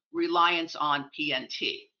assessing reliance on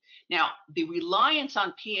PNT. Now, the reliance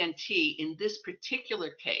on PNT in this particular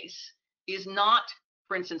case is not,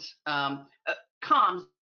 for instance, comms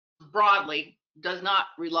broadly does not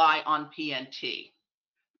rely on PNT.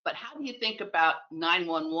 But how do you think about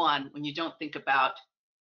 911 when you don't think about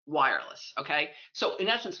wireless? Okay, so in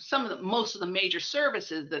essence, most of the major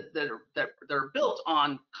services that are built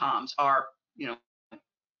on comms are,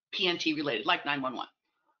 PNT related, like 911.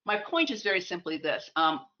 My point is very simply this: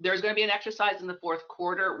 there's going to be an exercise in the 4th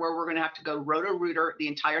quarter where we're going to have to go roto-rooter the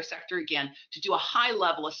entire sector again to do a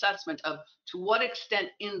high-level assessment of to what extent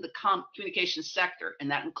in the communications sector,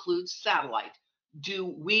 and that includes satellite, do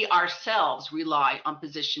we ourselves rely on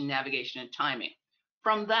position, navigation, and timing.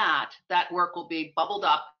 From that work will be bubbled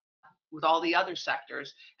up with all the other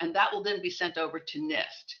sectors, and that will then be sent over to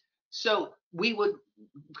NIST. So we would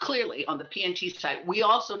clearly, on the PNT side, we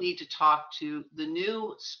also need to talk to the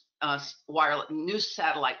new new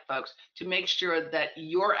satellite folks to make sure that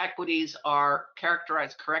your equities are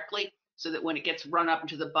characterized correctly, so that when it gets run up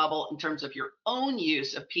into the bubble in terms of your own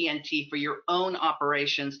use of PNT for your own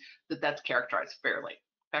operations, that's characterized fairly.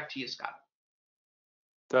 Back to you, Scott.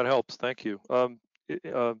 That helps. Thank you.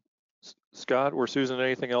 Scott or Susan,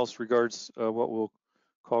 anything else regards what we'll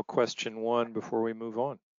call question 1 before we move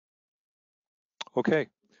on? Okay.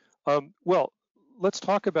 Well, let's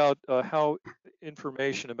talk about how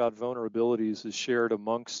information about vulnerabilities is shared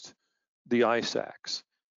amongst the ISACs.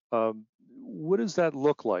 What does that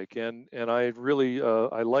look like? And I really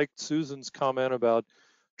I liked Susan's comment about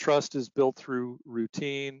trust is built through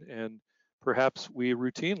routine, and perhaps we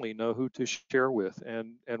routinely know who to share with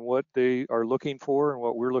and what they are looking for and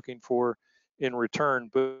what we're looking for in return.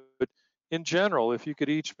 But in general, if you could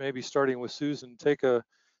each, maybe starting with Susan, take a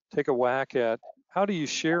whack at how do you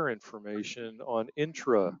share information on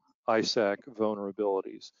intra-ISAC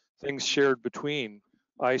vulnerabilities, things shared between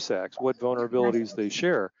ISACs, what vulnerabilities they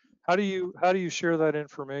share. How do you share that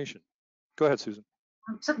information? Go ahead, Susan.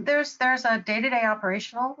 So there's a day-to-day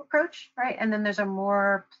operational approach, right? And then there's a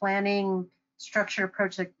more planning structured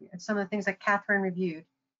approach, like some of the things that Kathryn reviewed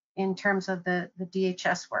in terms of the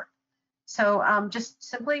DHS work. So just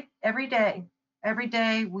simply every day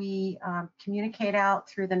we communicate out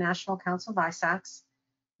through the National Council of ISACs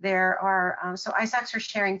There are, so ISACs are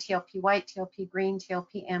sharing TLP white, TLP green,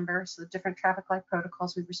 TLP amber, so the different traffic light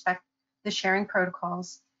protocols. We respect the sharing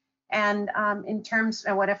protocols. And in terms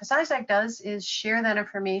of what FSISAC does is share that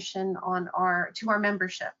information on to our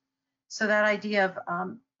membership. So that idea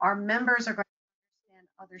of our members are going to understand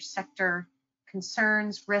other sector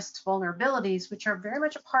concerns, risks, vulnerabilities, which are very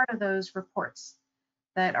much a part of those reports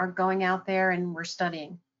that are going out there and we're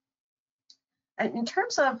studying. And in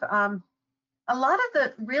terms of a lot of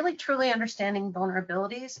the really truly understanding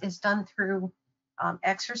vulnerabilities is done through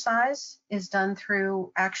exercise, is done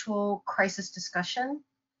through actual crisis discussion.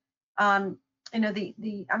 You know,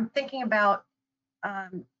 I'm thinking about,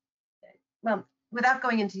 well, without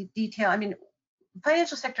going into detail, I mean, the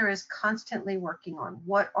financial sector is constantly working on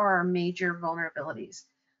what are our major vulnerabilities.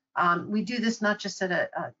 We do this not just at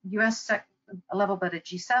a US level, but a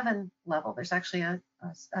G7 level. There's actually a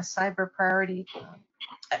cyber priority,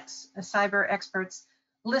 a cyber experts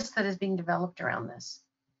list that is being developed around this.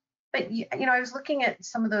 But, you know, I was looking at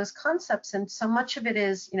some of those concepts, and so much of it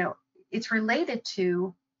is, you know, it's related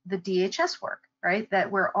to the DHS work, right?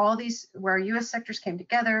 That where US sectors came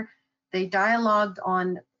together, they dialogued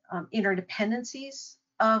on interdependencies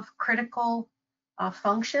of critical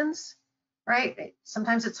functions, right?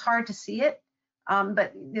 Sometimes it's hard to see it,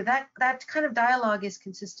 but that kind of dialogue is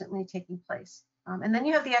consistently taking place. And then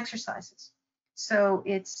you have the exercises. So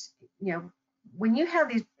it's, you know, when you have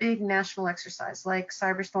these big national exercises like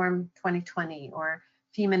Cyberstorm 2020 or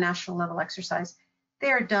FEMA national level exercise,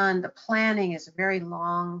 they are done. The planning is a very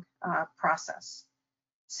long process.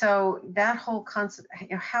 So that whole concept, you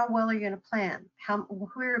know, how well are you going to plan?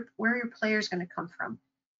 Where are your players going to come from?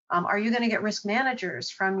 Are you going to get risk managers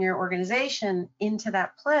from your organization into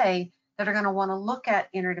that play that are going to want to look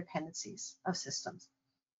at interdependencies of systems?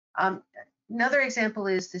 Another example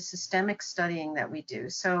is the systemic studying that we do.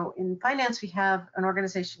 So in finance, we have an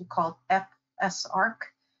organization called FSARC,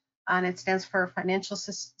 and it stands for Financial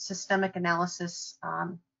Systemic Analysis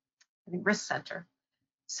Risk Center.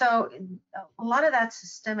 So a lot of that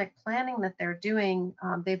systemic planning that they're doing,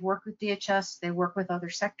 they've worked with DHS, they work with other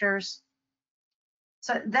sectors.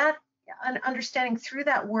 So that understanding through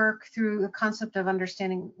that work, through the concept of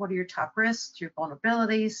understanding what are your top risks, your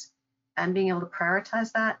vulnerabilities, and being able to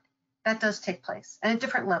prioritize that does take place, and at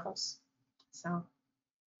different levels. So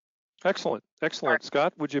excellent.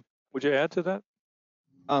 Scott, would you add to that?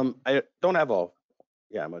 I don't have I'm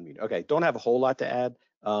unmuted. Okay, don't have a whole lot to add,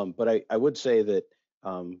 but I would say that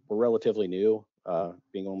we're relatively new,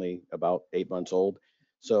 being only about 8 months old.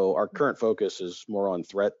 So our current focus is more on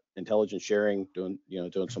threat intelligence sharing, doing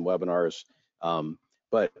some webinars.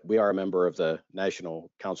 But we are a member of the National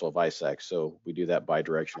Council of ISACs, so we do that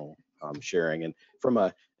bi-directional sharing. And from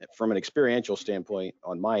an experiential standpoint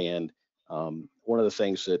on my end, one of the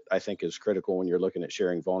things that I think is critical when you're looking at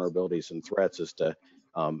sharing vulnerabilities and threats is to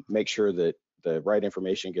make sure that the right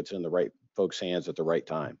information gets in the right folks' hands at the right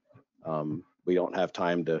time. We don't have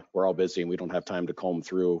time we're all busy and we don't have time to comb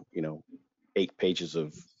through, 8 pages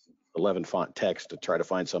of 11 font text to try to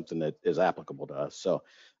find something that is applicable to us. So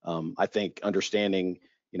I think understanding,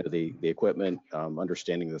 the equipment,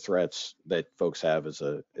 understanding the threats that folks have is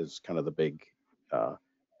kind of the big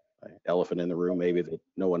elephant in the room, maybe, that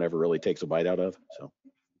no one ever really takes a bite out of. So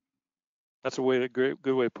that's a good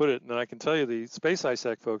way to put it. And I can tell you the Space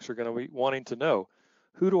ISAC folks are going to be wanting to know,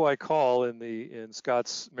 who do I call in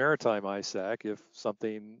Scott's Maritime ISAC if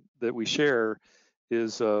something that we share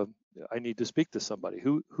is I need to speak to somebody?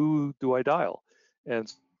 Who do I dial? And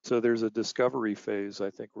so there's a discovery phase. I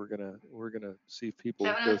think we're gonna see people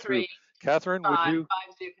go through. Kathryn, would you? I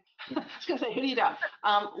was gonna say, who do you dial?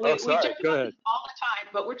 We joke about this all the time,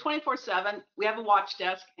 but we're 24/7. We have a watch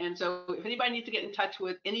desk, and so if anybody needs to get in touch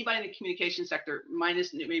with anybody in the communication sector,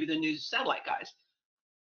 minus maybe the news satellite guys,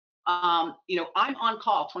 I'm on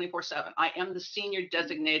call 24/7. I am the senior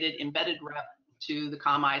designated embedded rep to the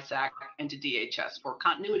ComISAC and to DHS for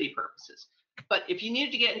continuity purposes. But if you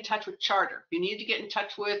needed to get in touch with Charter, if you need to get in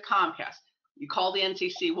touch with Comcast, you call the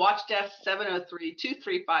NCC watch desk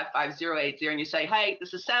 703-235-5080, and you say, hey,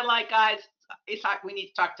 this is satellite guys, ISAC, we need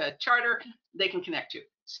to talk to Charter. They can connect you.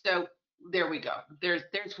 So there we go. There's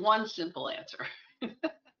one simple answer.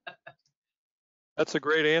 That's a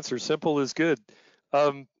great answer. Simple is good.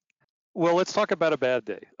 Well, let's talk about a bad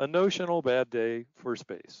day, a notional bad day for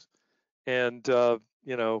space. And,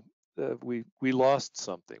 we lost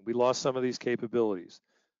something. We lost some of these capabilities,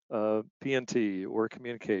 PNT or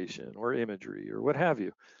communication or imagery or what have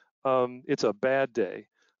you. It's a bad day.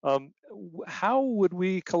 How would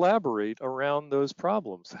we collaborate around those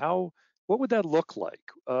problems? What would that look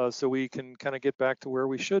like so we can kind of get back to where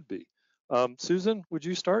we should be? Susan, would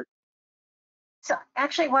you start? So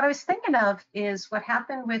actually what I was thinking of is what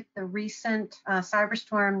happened with the recent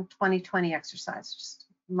Cyberstorm 2020 exercise just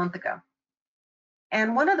a month ago.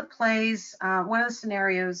 And one of the plays, one of the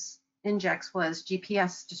scenarios injects was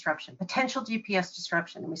GPS disruption, potential GPS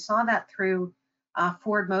disruption. And we saw that through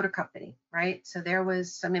Ford Motor Company, right? So there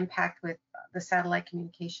was some impact with the satellite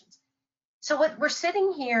communications. So what we're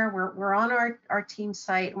sitting here, we're on our team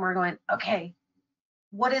site and we're going, okay,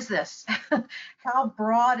 what is this? How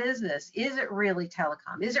broad is this? Is it really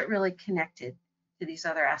telecom? Is it really connected to these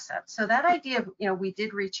other assets? So that idea of, we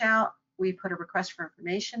did reach out, we put a request for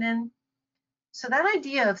information in. So that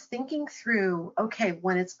idea of thinking through, okay,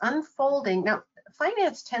 when it's unfolding, now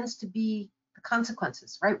finance tends to be the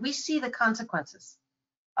consequences, right? We see the consequences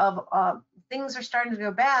of things are starting to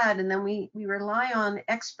go bad, and then we rely on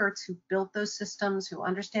experts who built those systems, who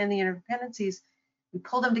understand the interdependencies. We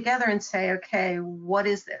pull them together and say, okay, what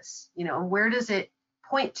is this? Where does it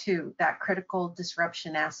point to that critical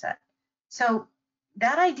disruption asset? So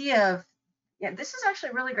that idea of, this is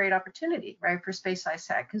actually a really great opportunity, right, for Space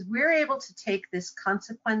ISAC, because we're able to take this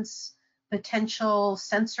consequence, potential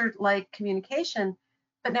sensor-like communication,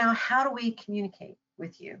 but now how do we communicate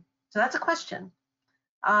with you? So that's a question.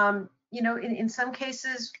 In some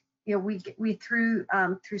cases, we through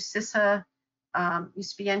CISA,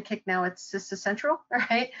 used to be NKIC, now it's CISA Central,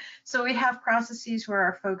 right? So we have processes where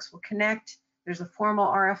our folks will connect. There's a formal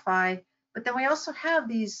RFI, but then we also have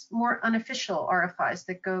these more unofficial RFIs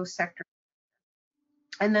that go sector.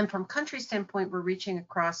 And then from country standpoint, we're reaching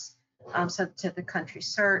across to the country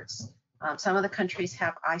certs. Some of the countries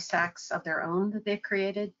have ISACs of their own that they've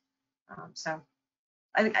created. So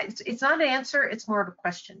I think it's not an answer, it's more of a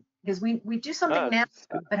question, because we do something now,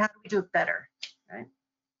 but how do we do it better, right?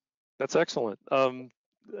 That's excellent.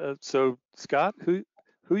 So Scott, who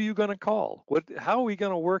are you going to call? How are we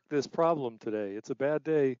going to work this problem today? It's a bad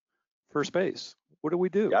day for space. What do we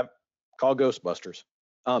do? Yeah, call Ghostbusters.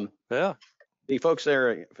 Yeah. The folks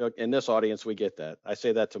there in this audience, we get that. I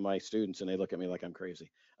say that to my students and they look at me like I'm crazy.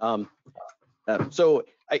 So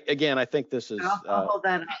again, I think this is. I'll hold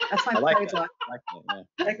that. That's my playbook.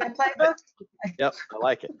 Like my playbook. Yep, I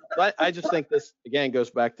like it. But I just think this again goes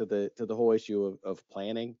back to the whole issue of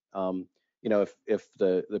planning. If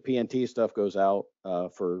the PNT stuff goes out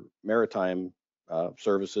for maritime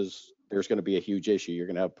services, there's going to be a huge issue. You're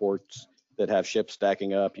going to have ports that have ships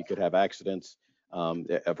stacking up. You could have accidents,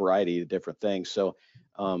 a variety of different things. So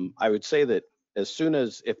I would say that as soon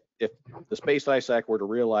as if the Space ISAC were to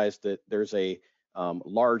realize that there's a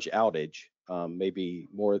large outage, maybe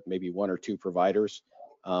one or two providers,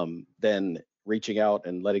 then reaching out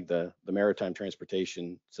and letting the Maritime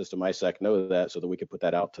Transportation System ISAC know that, so that we could put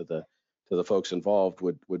that out to the folks involved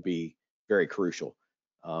would be very crucial.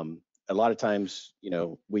 A lot of times,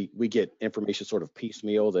 we get information sort of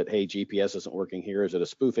piecemeal that, hey, GPS isn't working here. Is it a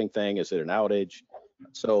spoofing thing? Is it an outage?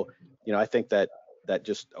 So, I think that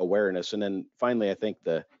just awareness. And then finally, I think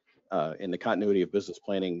in the continuity of business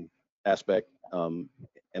planning aspect, and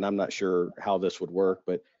I'm not sure how this would work,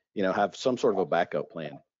 but, have some sort of a backup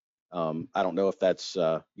plan. I don't know if that's,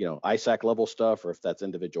 ISAC level stuff or if that's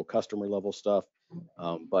individual customer level stuff.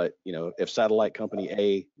 But, if satellite company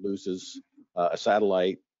A loses a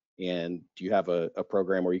satellite, and do you have a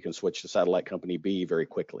program where you can switch to satellite company B very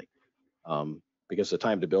quickly? Because the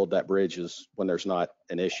time to build that bridge is when there's not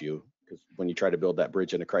an issue. Because when you try to build that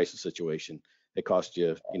bridge in a crisis situation, it costs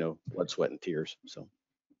you, blood, sweat, and tears. So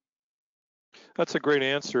that's a great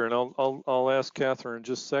answer, and I'll ask Kathryn in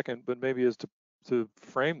just a second, but maybe as to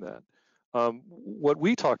frame that. What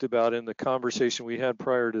we talked about in the conversation we had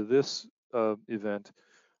prior to this event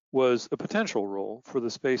was a potential role for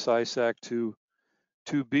the Space ISAC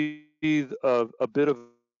to be a bit of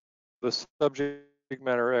a subject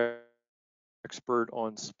matter expert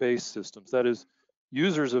on space systems. That is,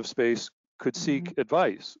 users of space could seek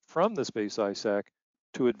advice from the Space ISAC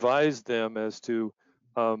to advise them as to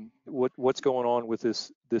what's going on with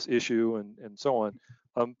this issue and so on.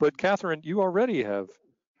 But Kathryn, you already have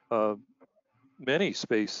many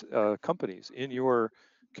space companies in your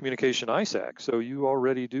communication ISAC, so you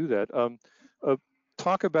already do that.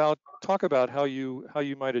 Talk about how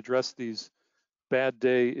you might address these bad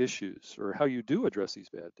day issues, or how you do address these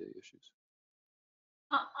bad day issues.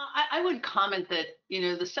 I would comment that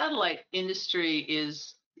the satellite industry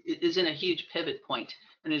is in a huge pivot point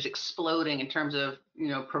and is exploding in terms of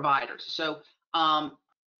providers. So I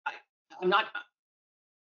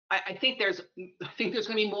think there's going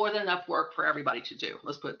to be more than enough work for everybody to do.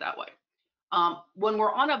 Let's put it that way. When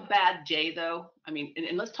we're on a bad day, though,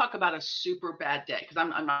 and let's talk about a super bad day, because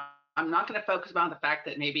I'm not going to focus on the fact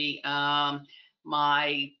that maybe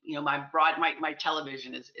my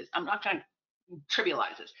television is I'm not going to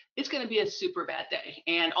trivializes. It's going to be a super bad day.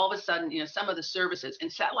 And all of a sudden, some of the services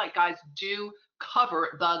and satellite guys do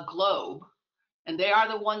cover the globe, and they are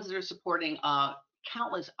the ones that are supporting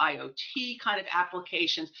countless IoT kind of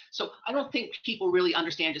applications. So I don't think people really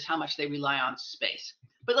understand just how much they rely on space.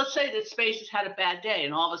 But let's say that space has had a bad day,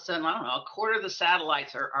 and all of a sudden, I don't know, a quarter of the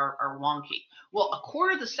satellites are wonky. Well, a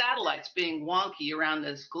quarter of the satellites being wonky around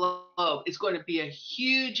this globe is going to be a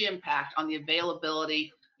huge impact on the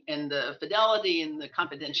availability and the fidelity and the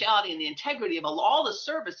confidentiality and the integrity of all the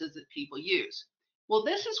services that people use. Well,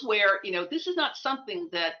 this is where, this is not something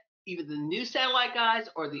that either the new satellite guys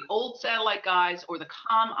or the old satellite guys or the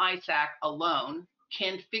ISAC alone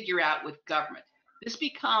can figure out with government. This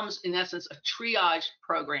becomes, in essence, a triage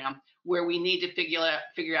program where we need to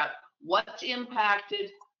figure out what's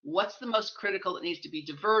impacted, what's the most critical that needs to be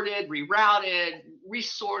diverted, rerouted,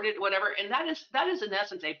 resorted, whatever. And that is in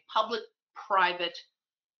essence a public-private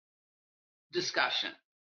discussion.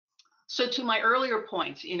 So to my earlier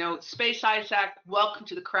points, Space ISAC, welcome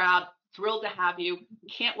to the crowd. Thrilled to have you.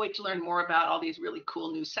 Can't wait to learn more about all these really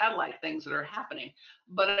cool new satellite things that are happening.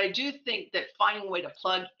 But I do think that finding a way to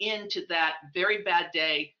plug into that very bad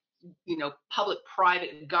day,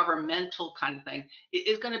 public-private governmental kind of thing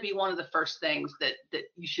is going to be one of the first things that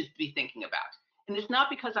you should be thinking about. And it's not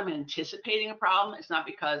because I'm anticipating a problem. It's not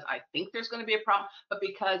because I think there's going to be a problem, but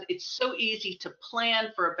because it's so easy to plan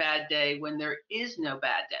for a bad day when there is no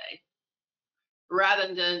bad day,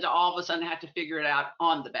 rather than to all of a sudden have to figure it out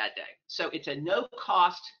on the bad day. So it's a no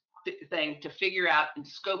cost thing to figure out and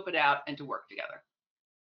scope it out and to work together.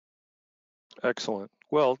 Excellent.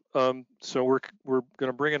 Well, so we're going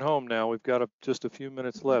to bring it home now. We've got just a few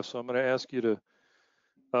minutes left, so I'm going to ask you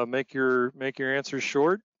to make your answers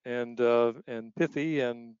short and pithy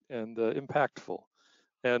and impactful.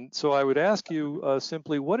 And so I would ask you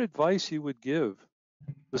simply what advice you would give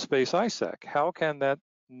the Space ISAC. How can that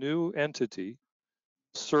new entity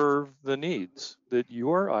serve the needs that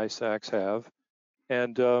your ISACs have?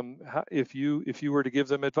 And if you were to give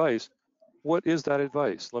them advice, what is that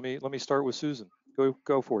advice? Let me start with Susan.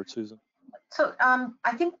 Go for it, Susan. So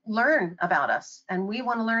I think learn about us, and we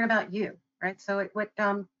want to learn about you, right? So what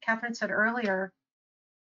Kathryn said earlier,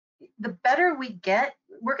 the better we get,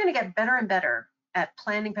 we're going to get better and better at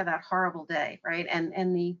planning for that horrible day, right?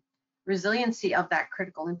 And the resiliency of that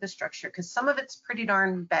critical infrastructure, because some of it's pretty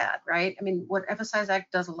darn bad, right? I mean, what FSISAC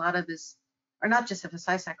does a lot of is, or not just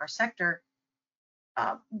FSISAC, our sector,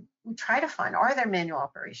 we try to find, are there manual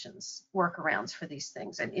operations workarounds for these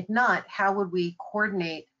things? And if not, how would we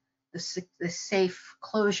coordinate the safe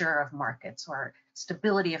closure of markets or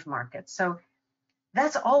stability of markets? So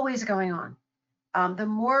that's always going on. The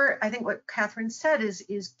more, I think what Kathryn said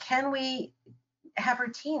is can we have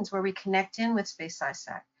routines where we connect in with Space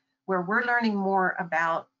ISAC, where we're learning more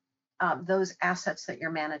about those assets that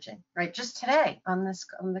you're managing, right? Just today on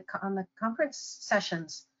the conference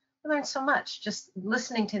sessions, we learned so much just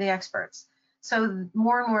listening to the experts. So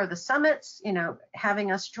more and more of the summits,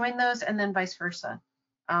 having us join those, and then vice versa,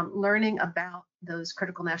 learning about those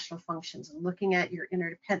critical national functions and looking at your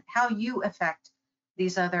interdependent, how you affect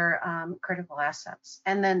these other critical assets,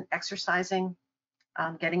 and then exercising,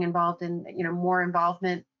 getting involved in, more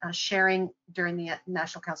involvement, sharing during the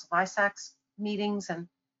National Council of ISACs meetings and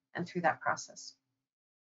through that process.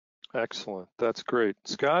 Excellent. That's great.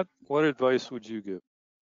 Scott, what advice would you give?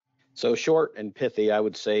 So short and pithy, I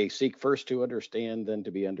would say seek first to understand, then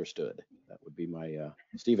to be understood. That would be my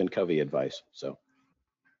Stephen Covey advice. So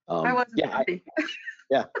I wasn't happy.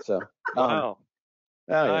 Yeah. So wow.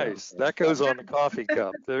 Nice. Yeah. That goes on the coffee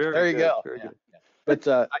cup. There you go. Very good. But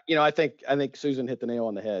I think Susan hit the nail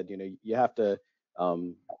on the head. You have to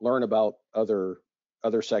learn about other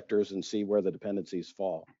sectors and see where the dependencies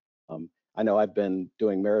fall. I know I've been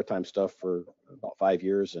doing maritime stuff for about 5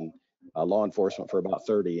 years and law enforcement for about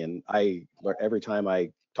 30, and every time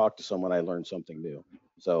I talk to someone, I learn something new.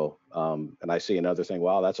 So and I see another thing.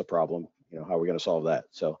 Wow, that's a problem. How are we going to solve that?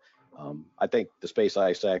 So I think the Space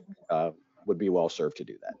ISAC would be well served to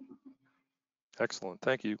do that. Excellent.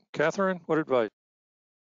 Thank you. Kathryn, what advice?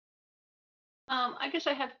 I guess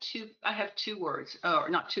I have two words, or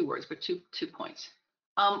not 2 words, but two points.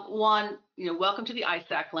 One, welcome to the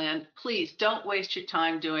ISAC land. Please don't waste your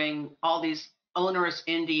time doing all these onerous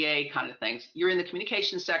NDA kind of things. You're in the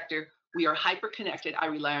communications sector. We are hyper connected. I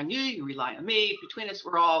rely on you. You rely on me. Between us,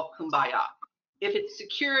 we're all kumbaya. If it's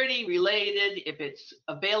security related, if it's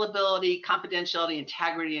availability, confidentiality,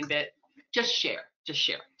 integrity, and bit, just share.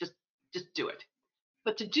 Just do it.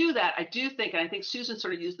 But to do that, I do think, and I think Susan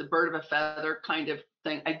sort of used the bird of a feather kind of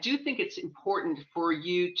thing. I do think it's important for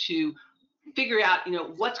you to figure out,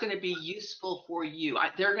 what's going to be useful for you.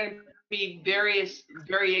 There are going to be various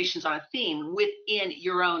variations on a theme within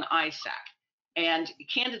your own ISAC. And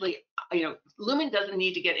candidly, Lumen doesn't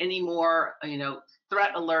need to get any more,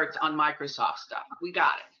 threat alerts on Microsoft stuff. We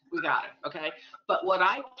got it, okay? But what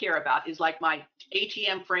I care about is like my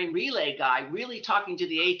ATM frame relay guy really talking to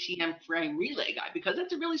the ATM frame relay guy, because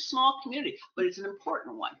it's a really small community, but it's an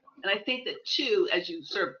important one. And I think that too, as you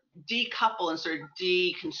sort of decouple and sort of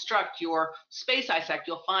deconstruct your space ISAC,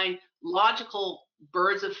 you'll find logical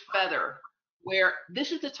birds of feather where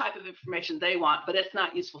this is the type of information they want, but it's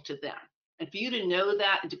not useful to them. And for you to know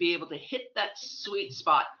that and to be able to hit that sweet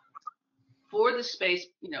spot for the space,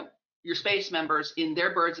 your space members in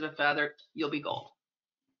their birds of a feather, you'll be gold.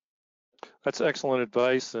 That's excellent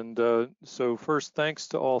advice. And so first, thanks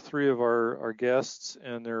to all three of our guests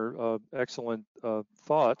and their excellent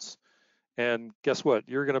thoughts. And guess what?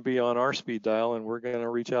 You're going to be on our speed dial, and we're going to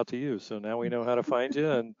reach out to you. So now we know how to find you,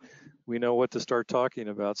 and we know what to start talking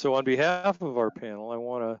about. So on behalf of our panel, I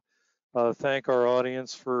want to thank our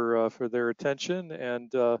audience for their attention,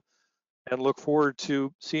 and look forward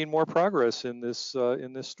to seeing more progress in this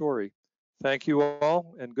story. Thank you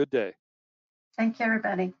all, and good day. Thank you,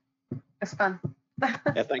 everybody. It's fun.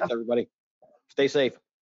 Yeah, thanks everybody. Stay safe.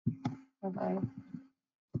 Bye-bye.